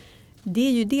annorlunda. Men det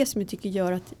är ju det som jag tycker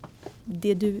gör att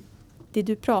det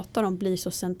du pratar om blir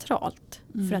så centralt.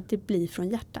 För att det blir från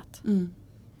hjärtat.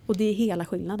 Och det är hela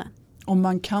skillnaden. Och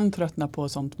man kan tröttna på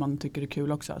sånt man tycker är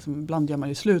kul också. Alltså, ibland gör man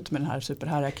ju slut med den här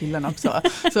superhärliga killen också.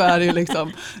 Så är det ju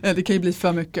liksom, det kan ju bli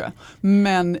för mycket.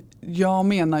 Men jag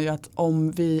menar ju att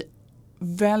om vi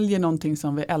väljer någonting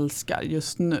som vi älskar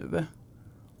just nu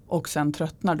och sen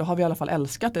tröttnar, då har vi i alla fall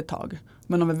älskat ett tag.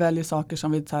 Men om vi väljer saker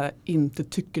som vi så här, inte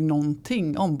tycker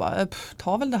någonting om, bara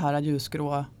ta väl det här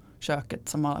ljusgrå köket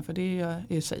för det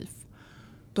är safe.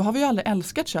 Då har vi ju aldrig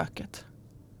älskat köket.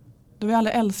 Då har vi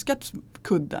aldrig älskat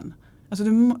kudden. Alltså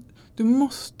du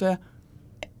måste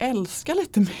älska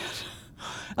lite mer.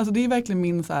 Alltså det är verkligen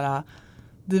min så här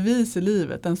devis i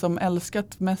livet. Den som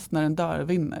älskat mest när den dör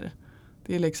vinner.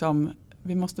 Det är liksom,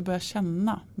 vi måste börja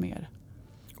känna mer.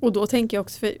 Och då tänker jag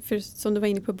också, för som du var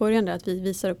inne på i början där, att vi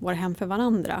visar upp våra hem för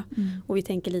varandra. Och vi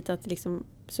tänker lite att liksom,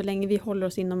 så länge vi håller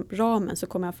oss inom ramen så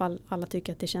kommer i alla fall alla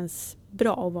tycka att det känns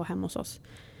bra att vara hemma hos oss.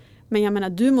 Men jag menar,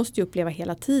 du måste ju uppleva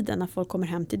hela tiden när folk kommer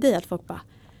hem till dig att folk bara,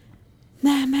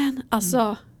 nej men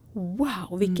alltså,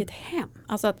 wow, vilket hem.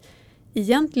 Alltså att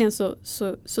egentligen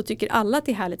så tycker alla att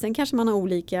det är härligt. Sen kanske man har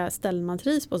olika ställen man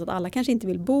trivs på, så att alla kanske inte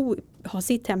vill ha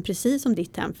sitt hem precis som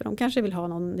ditt hem, för de kanske vill ha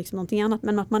någonting annat,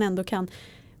 men att man ändå kan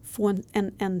få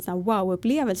en sån här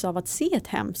wow-upplevelse av att se ett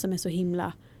hem som är så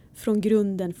himla från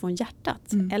grunden, från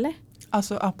hjärtat, eller?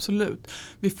 Alltså absolut.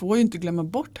 Vi får ju inte glömma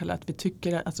bort heller att vi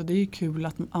tycker, alltså det är ju kul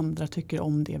att andra tycker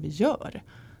om det vi gör.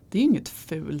 Det är inget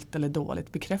fult eller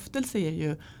dåligt. Bekräftelse är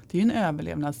ju en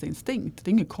överlevnadsinstinkt. Det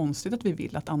är inget konstigt att vi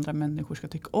vill att andra människor ska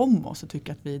tycka om oss och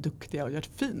tycka att vi är duktiga och gör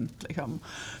det fint. Liksom.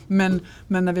 Men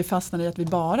när vi fastnar i att vi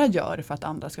bara gör för att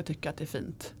andra ska tycka att det är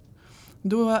fint,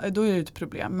 då är det ett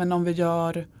problem. Men om vi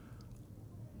gör...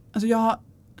 Alltså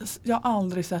jag har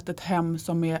aldrig sett ett hem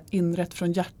som är inrätt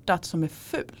från hjärtat som är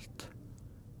fult.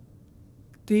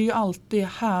 Det är ju alltid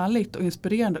härligt och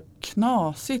inspirerande,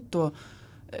 knasigt och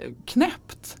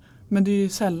knäppt. Men det är ju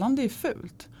sällan det är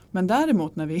fult. Men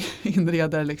däremot när vi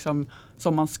inreder liksom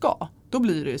som man ska, då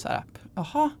blir det ju så här,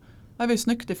 jaha, det var ju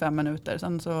snyggt i 5 minuter,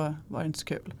 sen så var det inte så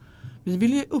kul. Vi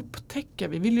vill ju upptäcka,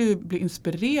 vi vill ju bli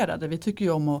inspirerade. Vi tycker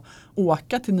ju om att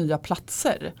åka till nya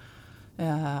platser.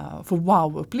 Få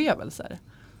wow-upplevelser.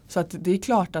 Så att det är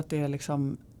klart att det är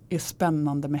liksom är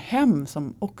spännande med hem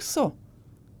som också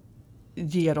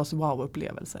ger oss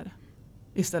wow-upplevelser.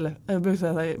 Istället,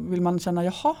 vill man känna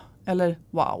jaha eller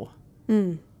wow?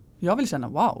 Jag vill känna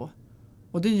wow.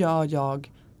 Och det gör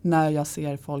jag när jag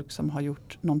ser folk som har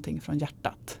gjort någonting från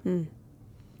hjärtat.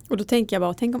 Och då tänker jag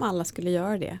bara, tänk om alla skulle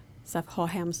göra det. Så här, ha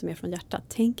hem som är från hjärtat.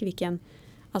 Tänk vilken,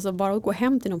 alltså bara att gå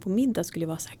hem till någon på middag skulle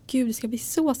vara så här, gud det ska bli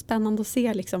så spännande att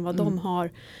se liksom vad de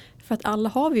har. För att alla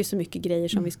har vi ju så mycket grejer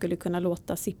som vi skulle kunna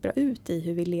låta sippra ut i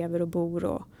hur vi lever och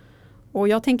bor. Och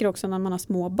jag tänker också när man har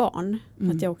små barn,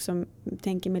 att jag också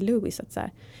tänker med Louis att så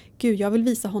här, gud jag vill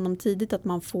visa honom tidigt att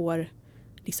man får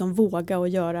liksom våga och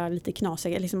göra lite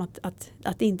knasiga, liksom att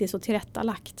det inte är så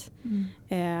tillrättalagt.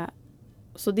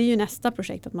 Så det är ju nästa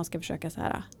projekt att man ska försöka så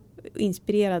här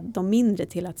inspirera de mindre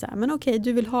till att säga, men okej,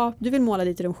 du vill måla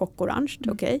ditt rum chockorange,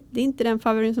 okej, det är inte den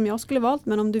favoriten som jag skulle valt,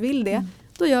 men om du vill det,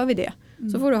 då gör vi det.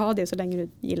 Så får du ha det så länge du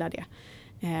gillar det.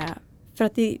 För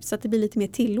att så att det blir lite mer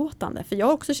tillåtande. För jag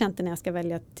har också känt det när jag ska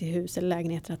välja till hus eller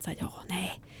lägenheter att säga,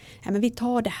 nej, men vi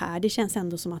tar det här. Det känns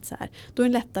ändå som att så här, då är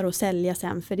det lättare att sälja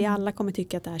sen. För alla kommer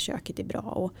tycka att det här köket är bra.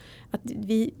 Och att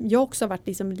jag också har varit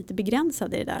liksom lite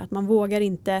begränsad i det där. Att man vågar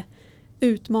inte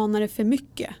utmana det för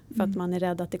mycket. För att man är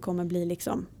rädd att det kommer bli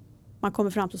liksom, man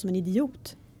kommer fram som en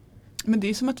idiot. Men det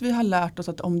är som att vi har lärt oss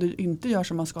att om du inte gör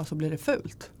som man ska så blir det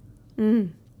fult.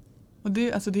 Och det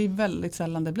är väldigt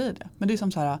sällan det blir det. Men det är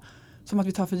som så här, som att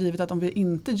vi tar för givet att om vi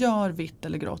inte gör vitt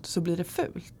eller grått så blir det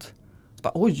fult. Så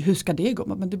bara, oj, hur ska det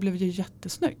gå? Men det blev ju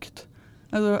jättesnyggt.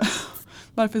 Alltså,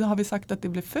 varför har vi sagt att det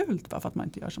blir fult bara för att man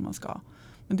inte gör som man ska?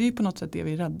 Men det är ju på något sätt det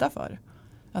vi är rädda för.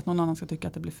 Att någon annan ska tycka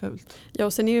att det blir fult. Ja,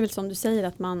 och sen är det väl som du säger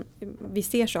att vi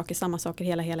ser samma saker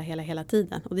hela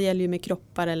tiden. Och det gäller ju med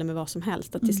kroppar eller med vad som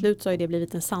helst. Att till slut så har det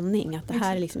blivit en sanning. Att det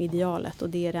här är liksom idealet och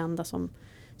det är det enda som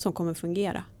kommer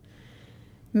fungera.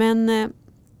 Men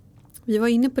vi var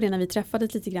inne på det när vi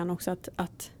träffades lite grann också.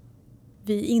 Att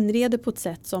vi inreder på ett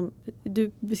sätt som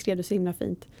du beskrev det så himla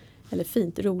fint. Eller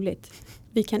fint, roligt.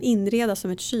 Vi kan inreda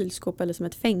som ett kylskåp eller som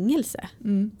ett fängelse.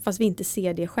 Fast vi inte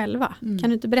ser det själva. Kan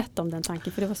du inte berätta om den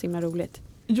tanken? För det var så himla roligt.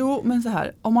 Jo, men så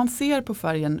här. Om man ser på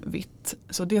färgen vitt.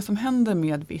 Så det som händer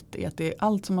med vitt är att det är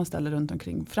allt som man ställer runt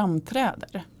omkring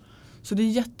framträder. Så det är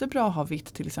jättebra att ha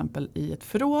vitt till exempel i ett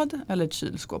förråd eller ett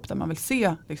kylskåp. Där man vill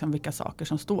se liksom, vilka saker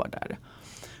som står där.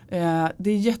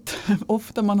 Det är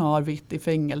jätteofta man har vitt i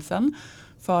fängelsen.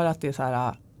 För att det är så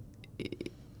här...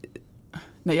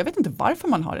 Nej, jag vet inte varför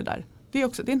man har det där. Det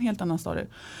är en helt annan story.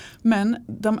 Men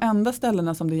de enda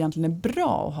ställena som det egentligen är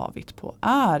bra att ha vitt på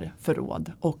är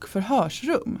förråd och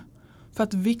förhörsrum. För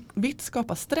att vitt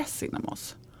skapar stress inom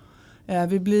oss.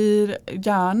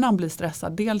 Hjärnan blir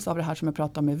stressad dels av det här som jag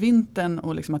pratade om med vintern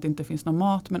och liksom att det inte finns någon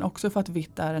mat, men också för att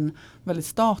vitt är en väldigt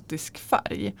statisk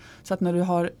färg. Så att när du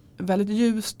har väldigt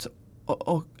ljust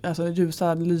alltså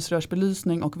ljusa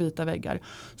lysrörsbelysning och vita väggar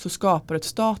så skapar ett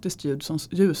statiskt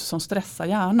ljus som stressar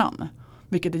hjärnan.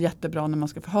 Vilket är jättebra när man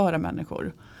ska förhöra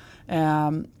människor.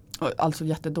 Alltså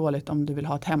jättedåligt om du vill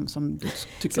ha ett hem som du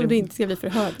tycker som du inte ska bli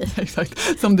förhörd i.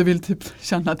 Exakt, som du vill typ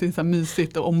känna att det är så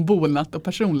mysigt och ombonat och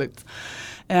personligt.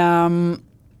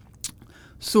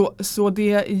 Så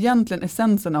det egentligen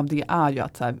essensen av det är ju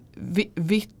att så här,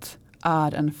 vitt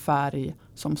är en färg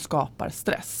som skapar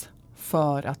stress.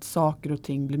 För att saker och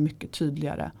ting blir mycket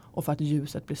tydligare och för att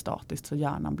ljuset blir statiskt så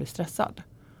hjärnan blir stressad.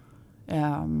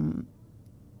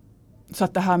 Så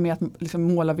att det här med att liksom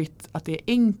måla vitt, att det är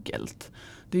enkelt,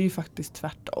 det är ju faktiskt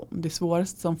tvärtom. Det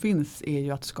svåraste som finns är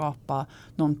ju att skapa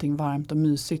någonting varmt och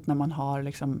mysigt när man har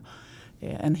liksom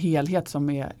en helhet som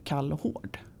är kall och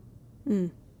hård.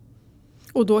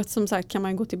 Och då som sagt kan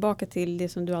man gå tillbaka till det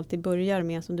som du alltid börjar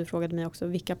med, som du frågade mig också,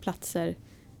 vilka platser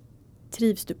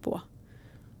trivs du på?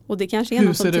 Och det kanske är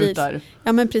någon som trivs. Där?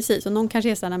 Ja men precis, och någon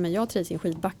kanske är så här, men jag trivs i en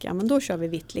skidbacka, men då kör vi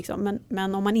vitt liksom.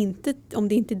 Men om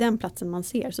det inte är den platsen man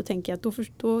ser, så tänker jag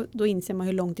att då inser man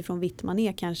hur långt ifrån vitt man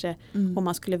är kanske om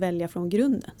man skulle välja från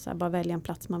grunden. Så här, bara välja en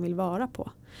plats man vill vara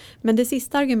på. Men det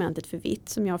sista argumentet för vitt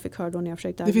som jag fick höra då när jag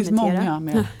försökte argumentera. Det finns många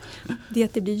med. Det är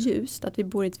att det blir ljust, att vi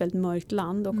bor i ett väldigt mörkt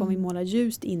land och om vi målar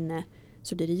ljust inne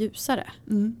så blir det ljusare.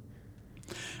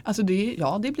 Alltså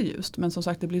det blir ljust, men som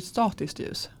sagt det blir ett statiskt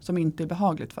ljus som inte är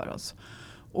behagligt för oss.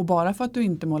 Och bara för att du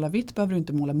inte målar vitt behöver du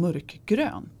inte måla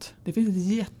mörkgrönt. Det finns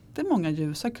jättemånga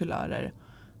ljusa kulörer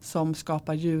som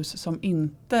skapar ljus som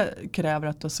inte kräver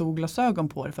att du har solglasögon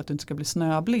på dig för att du inte ska bli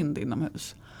snöblind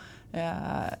inomhus.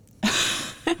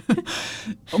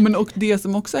 Och det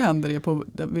som också händer är på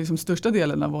liksom största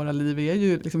delen av våra liv är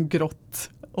ju liksom grått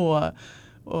och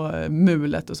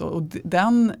mulet och så. Och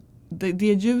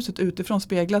det ljuset utifrån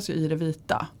speglas ju i det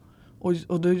vita.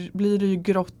 Och då blir det ju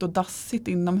grått och dassigt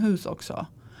inomhus också.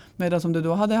 Medan om du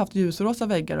då hade haft ljusrosa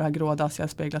väggar och här grå dassiga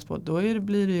speglas på, då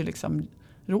blir det ju liksom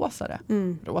rosare.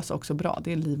 Rosa är också bra,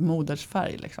 det är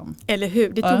livmodersfärg liksom. Eller hur,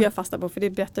 det tog jag fasta på för det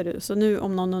berättade du. Så nu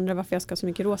om någon undrar varför jag ska ha så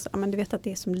mycket rosa, men du vet att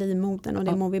det är som livmodern och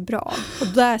det mår vi bra av. Och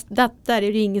där är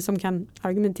det ingen som kan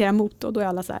argumentera mot och då är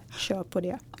alla så här, kör på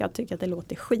det. Jag tycker att det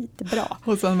låter skitbra.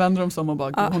 Och sen vänder de sig om och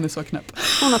bara, hon är så knäpp.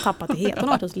 Hon har tappat det helt, hon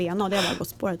har varit hos Lena och det har bara gått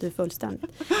spåret ut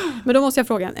fullständigt. Men då måste jag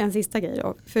fråga en sista grej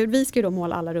då. För vi ska ju då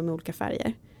måla alla rum i olika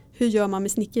färger. Hur gör man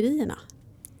med snickerierna?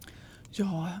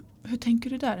 Ja, hur tänker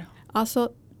du där?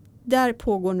 Alltså, där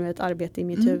pågår nu ett arbete i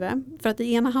mitt huvud. För att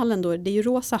i ena hallen då, det är ju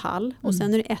rosa hall och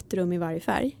sen är det ett rum i varje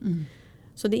färg.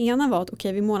 Så det ena var att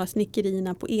vi målar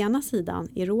snickerierna på ena sidan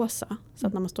i rosa. Så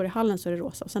att när man står i hallen så är det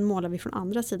rosa. Och sen målar vi från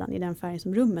andra sidan i den färg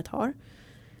som rummet har.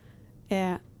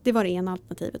 Det var det ena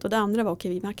alternativet. Och det andra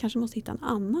var man kanske måste hitta en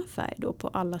annan färg då på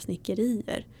alla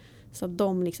snickerier. Så att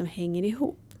de liksom hänger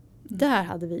ihop. Där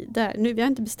hade vi, vi har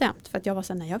inte bestämt för att jag var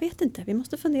så här, nej jag vet inte, vi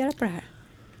måste fundera på det här.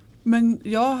 Men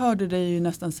jag hörde dig ju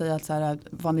nästan säga att så här,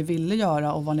 vad ni ville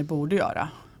göra och vad ni borde göra.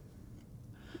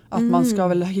 Att man ska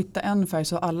väl hitta en färg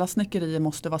så alla snickerier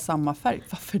måste vara samma färg.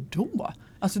 Varför då?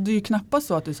 Alltså det är ju knappast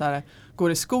så att du så här,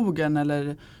 går i skogen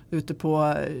eller ute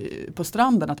på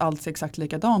stranden att allt ser exakt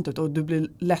likadant ut och du blir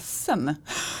ledsen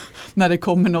när det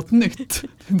kommer något nytt.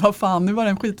 Vad fan, nu var det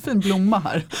en skitfin blomma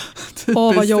här.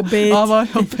 Vad jobbigt. Ja, vad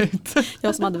jobbigt.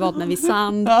 Jag som hade varit med vid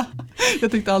sand. Ja,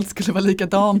 jag tyckte allt skulle vara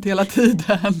likadant hela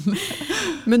tiden.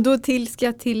 Men då ska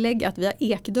jag tillägga att vi har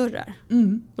ekdörrar.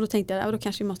 Och då tänkte jag, då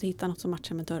kanske vi måste hitta något som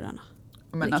matchar med dörrarna.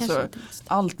 Men alltså,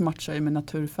 allt matchar ju med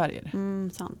naturfärger.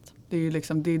 Sant. Det är ju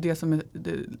liksom, det är det som är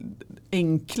det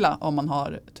enkla om man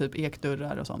har typ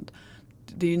ekdörrar och sånt.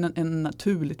 Det är ju en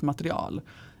naturligt material.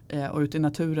 Och ute i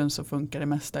naturen så funkar det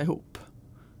mesta ihop.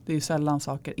 Det är ju sällan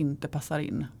saker inte passar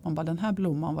in. Man bara, den här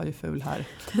blomman var ju ful här.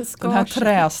 Den här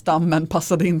trästammen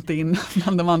passade inte in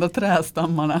bland de andra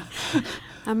trästammarna.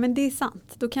 Ja men det är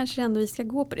sant. Då kanske ändå vi ska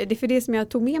gå på det. Det är för det som jag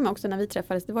tog med mig också när vi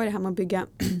träffades. Det var det här med att bygga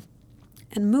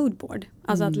en moodboard.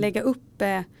 Alltså att lägga upp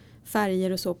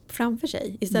färger och så framför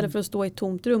sig. Istället för att stå i ett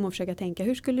tomt rum och försöka tänka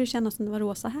hur skulle det kännas om det var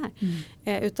rosa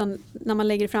här. Utan när man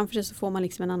lägger det framför sig så får man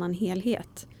liksom en annan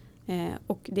helhet.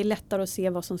 Och det är lättare att se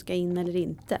vad som ska in eller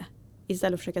inte.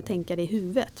 Istället för att försöka tänka det i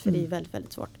huvudet. För det är väldigt,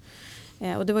 väldigt svårt.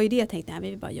 Och det var ju det jag tänkte.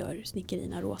 Vi bara gör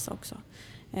snickerierna rosa också.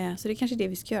 Så det är kanske det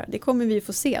vi ska göra. Det kommer vi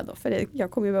få se då. För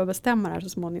jag kommer ju behöva bestämma det här så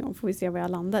småningom. Får vi se vad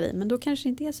jag landar i. Men då kanske det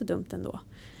inte är så dumt ändå.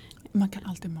 Man kan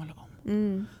alltid måla om.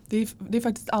 Det är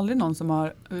faktiskt aldrig någon som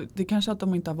har, det är kanske att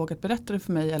de inte har vågat berätta det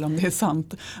för mig eller om det är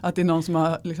sant, att det är någon som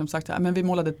har liksom sagt att men vi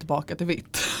målade tillbaka till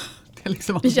vitt. Det är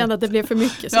liksom vi kände att det blev för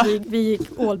mycket så vi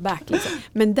gick all back. Liksom.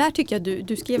 Men där tycker jag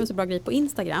du skrev en så bra grej på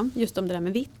Instagram just om det där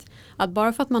med vitt. Att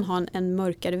bara för att man har en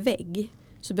mörkare vägg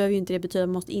så behöver ju inte det betyda att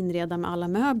man måste inreda med alla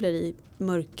möbler i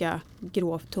mörka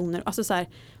gråtoner. Alltså så här,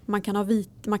 man kan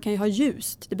ju ha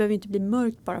ljust. Det behöver ju inte bli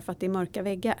mörkt bara för att det är mörka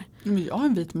väggar. Men jag har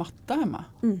en vit matta hemma.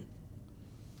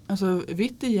 Alltså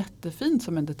vitt är jättefint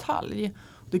som en detalj.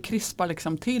 Det krispar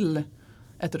liksom till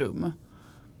ett rum.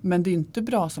 Men det är inte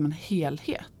bra som en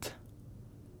helhet.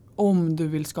 Om du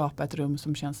vill skapa ett rum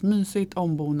som känns mysigt,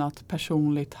 ombonat,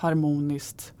 personligt,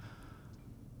 harmoniskt.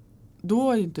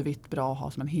 Då är inte vitt bra att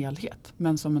ha som en helhet.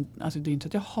 Men alltså det är inte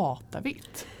att jag hatar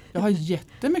vitt. Jag har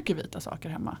jättemycket vita saker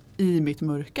hemma i mitt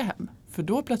mörka hem. För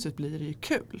då plötsligt blir det ju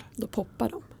kul. Då poppar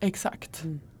de. Exakt.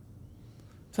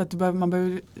 Så att man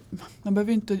behöver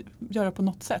inte göra på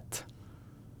något sätt.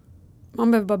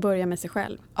 Man behöver bara börja med sig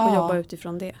själv och jobba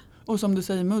utifrån det. Och som du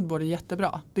säger, moodboard är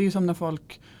jättebra. Det är ju som när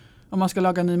folk, om man ska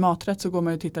laga ny maträtt så går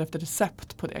man ju och tittar efter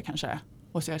recept på det kanske.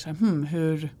 Och ser så här,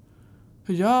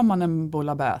 hur gör man en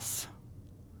bouillabaisse?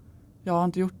 Jag har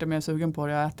inte gjort det men jag är sugen på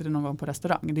det. Jag äter det någon gång på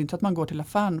restaurang. Det är inte att man går till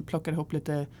affären, plockar ihop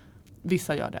lite,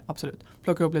 vissa gör det, absolut.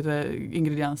 Plockar ihop lite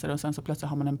ingredienser och sen så plötsligt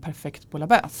har man en perfekt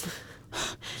bouillabaisse.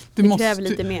 Det kräver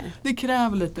lite mer. Det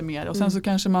kräver lite mer. Och sen så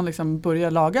kanske man liksom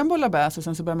börjar laga en bouillabaisse och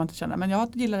sen så börjar man inte känna, men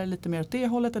jag gillar det lite mer åt det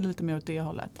hållet eller lite mer åt det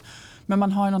hållet. Men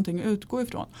man har ju någonting att utgå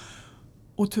ifrån.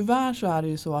 Och tyvärr så är det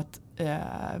ju så att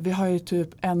vi har ju typ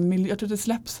jag tror det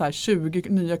släpps här 20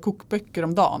 nya kokböcker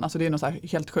om dagen. Alltså det är nog så här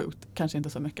helt sjukt. Kanske inte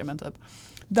så mycket men typ.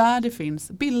 Där det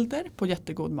finns bilder på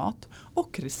jättegod mat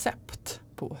och recept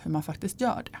på hur man faktiskt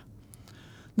gör det.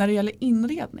 När det gäller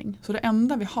inredning så det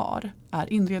enda vi har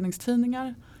är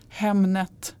inredningstidningar,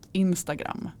 Hemnet,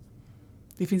 Instagram.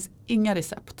 Det finns inga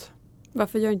recept.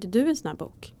 Varför gör inte du en sån här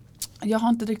bok? Jag har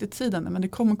inte riktigt tiden men det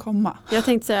kommer komma. Jag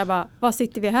tänkte säga bara, vad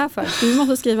sitter vi här för? Du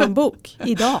måste skriva en bok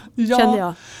idag, kände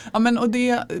jag. Ja, men och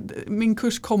min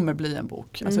kurs kommer bli en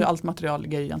bok. Alltså allt material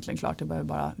är egentligen klart. Jag behöver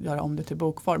bara göra om det till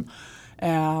bokform.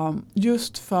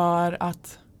 Just för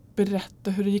att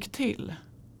berätta hur det gick till.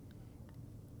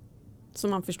 Så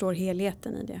man förstår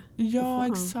helheten i det. Ja,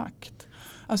 exakt.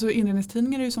 Alltså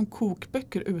inredningstidningar är ju som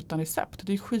kokböcker utan recept.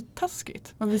 Det är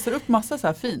skittaskigt. Man visar upp massa så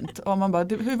här fint. Och man bara,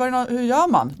 hur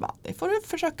gör man? Det får du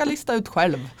försöka lista ut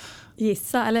själv.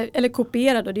 Gissa, eller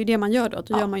kopiera då. Det är ju det man gör då.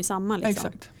 Då gör man ju samma liksom.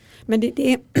 Exakt. Men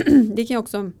det kan jag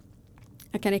också...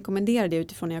 Jag kan rekommendera det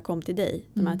utifrån när jag kom till dig.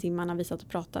 De här timmarna vi satt och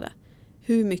pratade.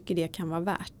 Hur mycket det kan vara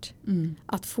värt.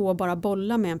 Att få bara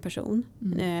bolla med en person.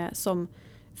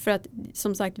 För att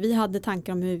som sagt, vi hade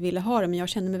tankar om hur vi ville ha det. Men jag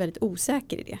kände mig väldigt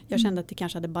osäker i det. Jag kände att det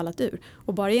kanske hade ballat ur.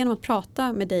 Och bara genom att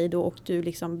prata med dig då. Och du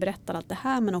liksom berättade allt det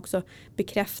här. Men också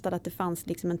bekräftade att det fanns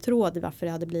liksom en tråd i varför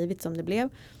det hade blivit som det blev.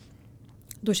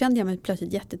 Då kände jag mig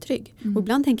plötsligt jättetrygg. Och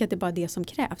ibland tänker jag att det är bara det som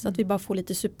krävs. Att vi bara får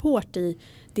lite support i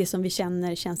det som vi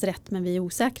känner känns rätt men vi är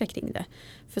osäkra kring det.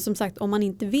 För som sagt, om man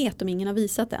inte vet, om ingen har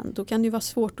visat än, då kan det ju vara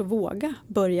svårt att våga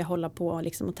börja hålla på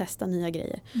liksom, och testa nya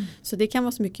grejer. Så det kan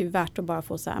vara så mycket värt att bara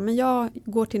få så här, men jag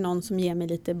går till någon som ger mig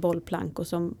lite bollplank och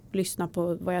som lyssnar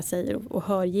på vad jag säger och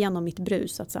hör igenom mitt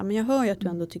brus. Att så här, men jag hör ju att du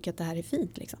ändå tycker att det här är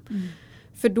fint liksom.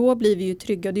 För då blir vi ju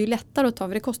trygga och det är ju lättare att ta,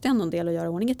 för det kostar ändå en del att göra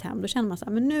ordning ett hem. Då känner man så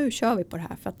här, men nu kör vi på det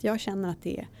här för att jag känner att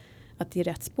det är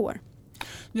rätt spår.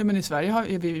 Ja, men i Sverige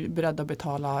är vi beredda att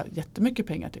betala jättemycket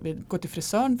pengar. Vi går till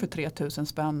frisören för 3 000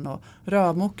 spänn och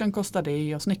rörmokaren kostar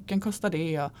det och snickaren kostar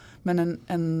det. Men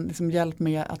en liksom hjälp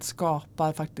med att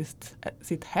skapa faktiskt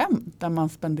sitt hem där man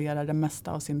spenderar det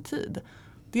mesta av sin tid.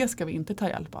 Det ska vi inte ta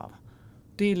hjälp av.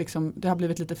 Det har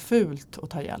blivit lite fult att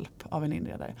ta hjälp av en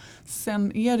inredare.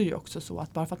 Sen är det ju också så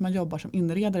att bara för att man jobbar som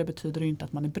inredare betyder det inte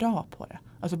att man är bra på det.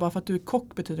 Alltså bara för att du är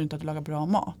kock betyder inte att du lagar bra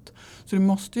mat. Så du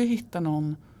måste ju hitta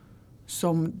någon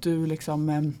som du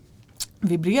liksom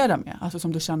vibrerar med. Alltså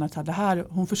som du känner att det här,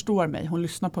 hon förstår mig, hon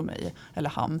lyssnar på mig. Eller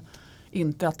han.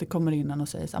 Inte att det kommer in och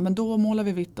säger så här, men då målar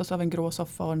vi vitt oss av en grå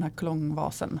soffa och den här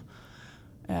klongvasen.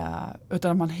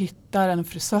 Utan att man hittar en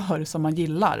frisör som man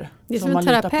gillar. Det är som en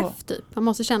terapeut typ. Man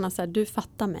måste känna så här, du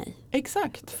fattar mig.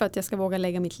 Exakt. För att jag ska våga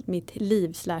lägga mitt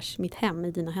liv / mitt hem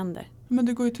i dina händer. Men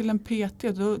du går ju till en PT.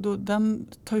 Den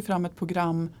tar ju fram ett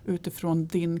program utifrån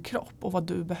din kropp och vad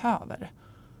du behöver.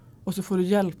 Och så får du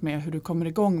hjälp med hur du kommer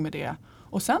igång med det.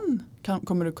 Och sen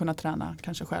kommer du kunna träna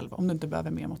kanske själv. Om du inte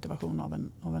behöver mer motivation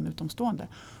av en utomstående.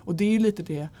 Och det är ju lite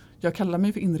det. Jag kallar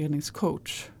mig för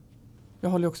inredningscoach. Jag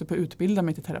håller också på att utbilda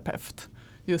mig till terapeut.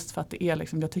 Just för att det är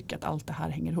liksom, jag tycker att allt det här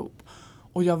hänger ihop.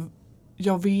 Och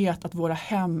jag vet att våra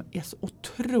hem är så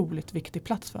otroligt viktig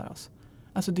plats för oss.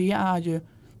 Alltså det är ju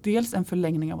dels en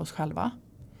förlängning av oss själva.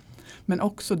 Men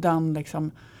också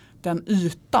den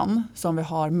ytan som vi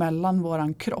har mellan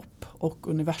våran kropp och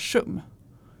universum.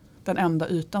 Den enda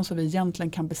ytan som vi egentligen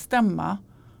kan bestämma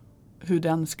hur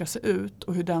den ska se ut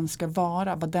och hur den ska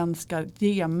vara. Vad den ska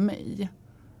ge mig.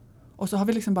 Och så har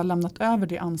vi liksom bara lämnat över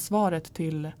det ansvaret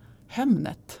till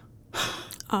Hemnet.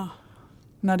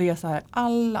 När det är så här,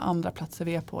 alla andra platser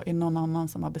vi är på är någon annan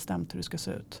som har bestämt hur det ska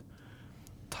se ut.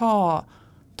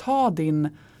 Ta din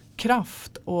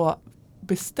kraft och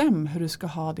bestäm hur du ska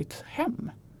ha ditt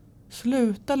hem.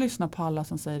 Sluta lyssna på alla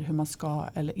som säger hur man ska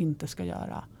eller inte ska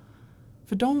göra.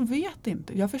 För de vet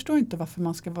inte. Jag förstår inte varför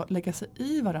man ska lägga sig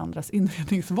i varandras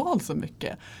inredningsval så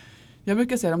mycket. Jag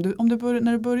brukar säga,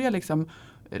 när du börjar liksom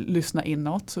lyssna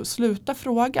inåt, så sluta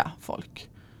fråga folk.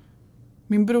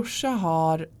 Min brorsa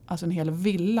har alltså en hel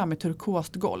villa med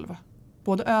turkost golv.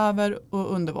 Både över-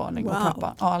 och undervåning och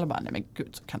trappa. Ja, alla bara, nej men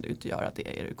gud, så kan du inte göra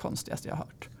det. Är det konstigaste jag har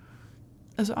hört.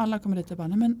 Alltså alla kommer dit och bara,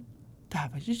 nej men det här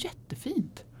var ju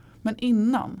jättefint. Men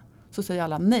innan så säger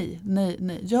alla,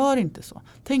 nej, gör inte så.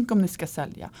 Tänk om ni ska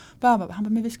sälja. Han bara,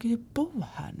 men vi ska ju bo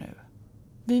här nu.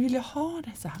 Vi vill ju ha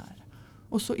det så här.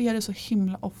 Och så är det så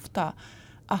himla ofta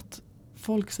att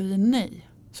folk säger nej.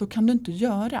 Så kan du inte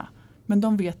göra. Men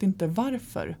de vet inte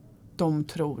varför de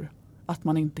tror att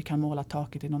man inte kan måla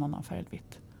taket i någon annan färg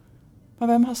vitt. Men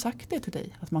vem har sagt det till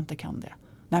dig att man inte kan det?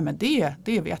 Nej men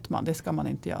det vet man, det ska man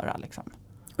inte göra liksom.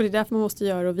 Och det är därför man måste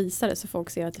göra och visa det så folk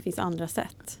ser att det finns andra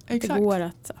sätt. Exakt. Det går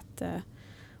att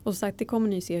och som sagt, det kommer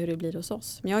ni se hur det blir hos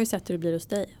oss. Men jag har ju sett hur det blir hos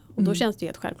dig. Och då känns det ju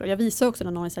helt självklart. Jag visar också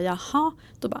när någon säger, jaha,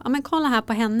 då bara, men kolla här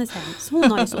på hennes hem. Så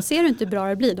hon har ju så, ser du inte hur bra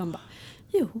det blir? De bara,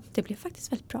 jo, det blev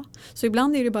faktiskt väldigt bra. Så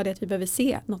ibland är det bara det att vi behöver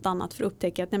se något annat för att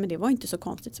upptäcka att nej men det var inte så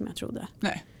konstigt som jag trodde.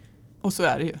 Nej, och så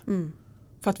är det ju.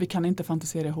 För att vi kan inte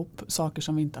fantisera ihop saker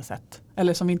som vi inte har sett.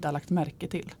 Eller som vi inte har lagt märke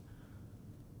till.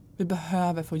 Vi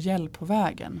behöver få hjälp på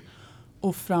vägen.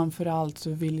 Och framförallt så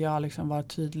vill jag liksom vara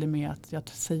tydlig med att jag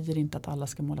säger inte att alla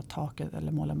ska måla taket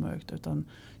eller måla mörkt. Utan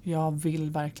jag vill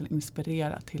verkligen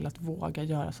inspirera till att våga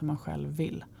göra som man själv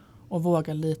vill. Och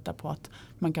våga lita på att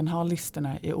man kan ha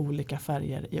listerna i olika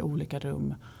färger, i olika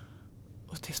rum.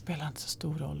 Och det spelar inte så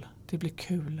stor roll. Det blir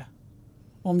kul.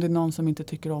 Om det är någon som inte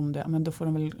tycker om det, men då får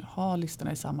de väl ha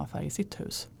listorna i samma färg i sitt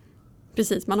hus.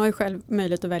 Precis, man har ju själv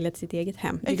möjlighet att välja sitt eget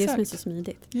hem. Det är det som är så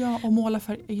smidigt. Ja, och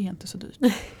målarfärg är inte så dyrt.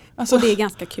 Alltså, och det är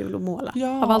ganska kul att måla.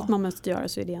 Ja. Av allt man måste göra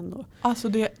så är det ändå. Alltså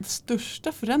det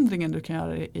största förändringen du kan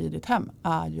göra i ditt hem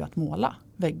är ju att måla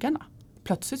väggarna.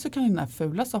 Plötsligt så kan den här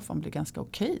fula soffan bli ganska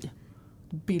okej.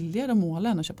 Billigare att måla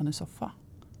än att köpa en ny soffa.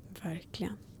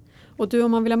 Verkligen. Och du,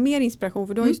 om man vill ha mer inspiration,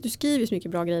 för du skriver så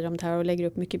mycket bra grejer om det här och lägger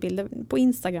upp mycket bilder på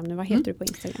Instagram nu. Vad heter du på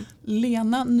Instagram?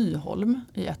 Lena Nyholm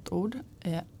i ett ord.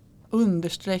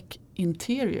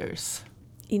 _interiors.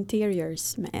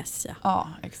 Interiors med S, ja. Ja,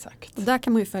 exakt. Och där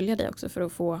kan man ju följa dig också för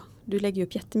att få, du lägger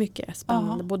upp jättemycket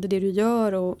spännande. Både det du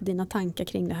gör och dina tankar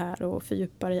kring det här och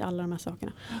fördjupar i alla de här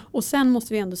sakerna. Och sen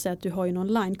måste vi ändå säga att du har ju en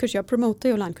onlinekurs. Jag promotar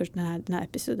ju onlinekurs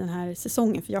den här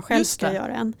säsongen, för jag själv ska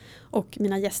göra en. Och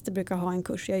mina gäster brukar ha en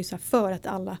kurs. Jag är ju så här för att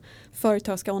alla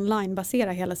företag ska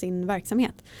online-basera hela sin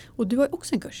verksamhet. Och du har ju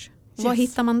också en kurs. Yes. Var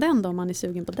hittar man den då om man är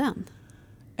sugen på den?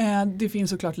 Det finns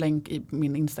såklart länk i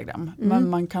min Instagram. Men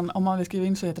man kan, om man vill skriva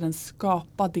in så heter den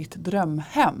Skapa ditt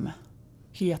drömhem.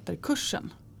 Heter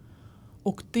kursen.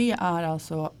 Och det är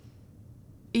alltså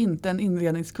inte en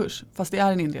inredningskurs. Fast det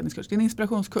är en inredningskurs. Det är en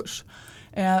inspirationskurs.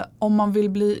 Om man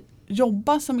vill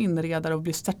jobba som inredare och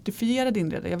bli certifierad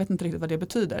inredare. Jag vet inte riktigt vad det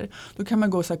betyder. Då kan man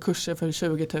gå så här kurser för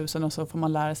 20 000 och så får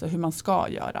man lära sig hur man ska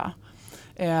göra.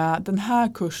 Den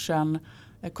här kursen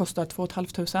kostar 2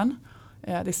 500. Det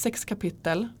är 6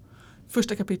 kapitel.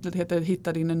 Första kapitlet heter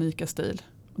Hitta din unika stil.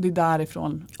 Och det är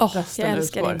därifrån resten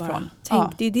utgår ifrån.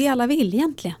 Tänk, det är det alla vill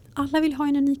egentligen. Alla vill ha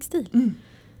en unik stil.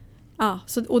 Ja,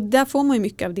 och där får man ju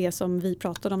mycket av det som vi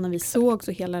pratade om när vi såg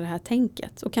så hela det här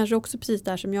tänket. Och kanske också precis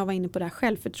där som jag var inne på, det här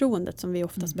självförtroendet som vi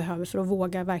oftast behöver för att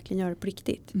våga verkligen göra det på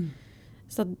riktigt.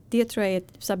 Så det tror jag är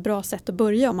ett så här bra sätt att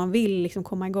börja om man vill liksom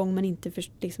komma igång men inte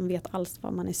liksom vet alls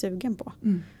vad man är sugen på.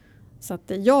 Så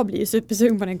att jag blir ju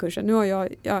supersugen på den kursen.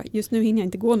 Just nu hinner jag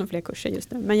inte gå några fler kurser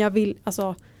just nu. Men jag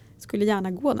skulle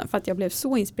gärna gå den för att jag blev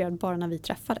så inspirerad bara när vi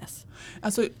träffades.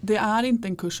 Alltså det är inte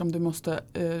en kurs som du måste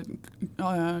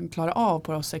klara av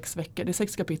på 6 veckor. Det är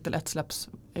 6 kapitel, 1 släpps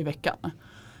i veckan.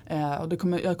 Och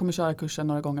jag kommer köra kursen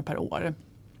några gånger per år.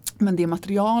 Men det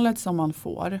materialet som man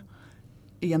får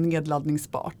är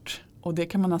nedladdningsbart. Och det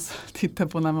kan man alltså titta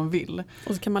på när man vill.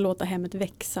 Och så kan man låta hemmet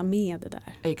växa med det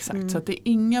där. Exakt, så att det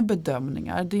är inga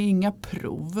bedömningar, det är inga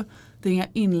prov. Det är inga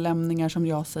inlämningar som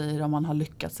jag säger om man har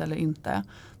lyckats eller inte.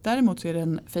 Däremot så är det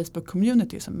en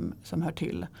Facebook-community som hör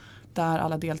till. Där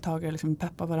alla deltagare liksom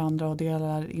peppar varandra och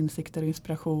delar insikter och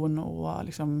inspiration och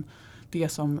liksom det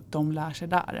som de lär sig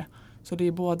där. Så det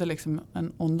är både liksom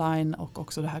en online och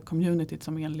också det här communityt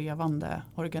som är en levande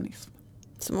organism.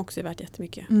 Som också är värt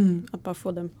jättemycket. Att bara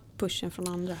få den pushen från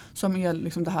andra. Som är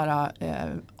liksom det här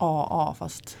AA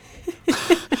fast...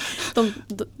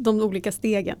 de olika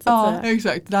stegen. Så att säga.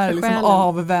 Exakt. Där är liksom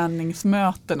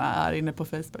avvänjningsmötena är inne på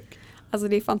Facebook. Alltså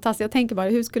det är fantastiskt. Jag tänker bara,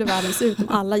 hur skulle världen se ut om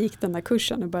alla gick den där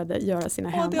kursen och började göra sina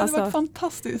hem? Det hade varit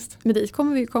fantastiskt. Men dit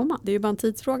kommer vi ju komma. Det är ju bara en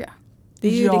tidsfråga. Det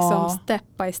är ju liksom step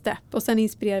by step. Och sen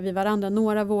inspirerar vi varandra.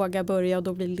 Några vågar börja och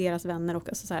då blir det deras vänner. Och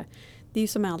alltså så här. Det är ju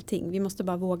som med allting. Vi måste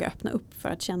bara våga öppna upp för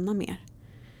att känna mer.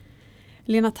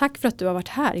 Lena, tack för att du har varit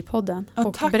här i podden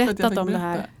och berättat om det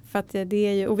här. För att det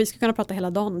är ju, och vi ska kunna prata hela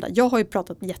dagen om det. Jag har ju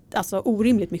pratat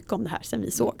orimligt mycket om det här sedan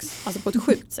vi sågs. Alltså på ett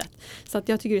sjukt sätt. Så att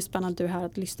jag tycker det är spännande att du är här,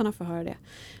 att lyssnarna får höra det.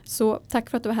 Så tack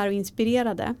för att du var här och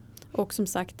inspirerade. Och som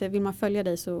sagt, vill man följa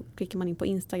dig så klickar man in på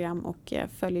Instagram och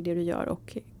följer det du gör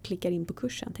och klickar in på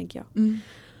kursen, tänker jag.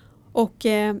 Och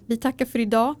vi tackar för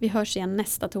idag. Vi hörs igen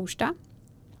nästa torsdag.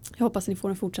 Jag hoppas att ni får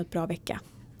en fortsatt bra vecka.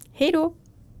 Hej då!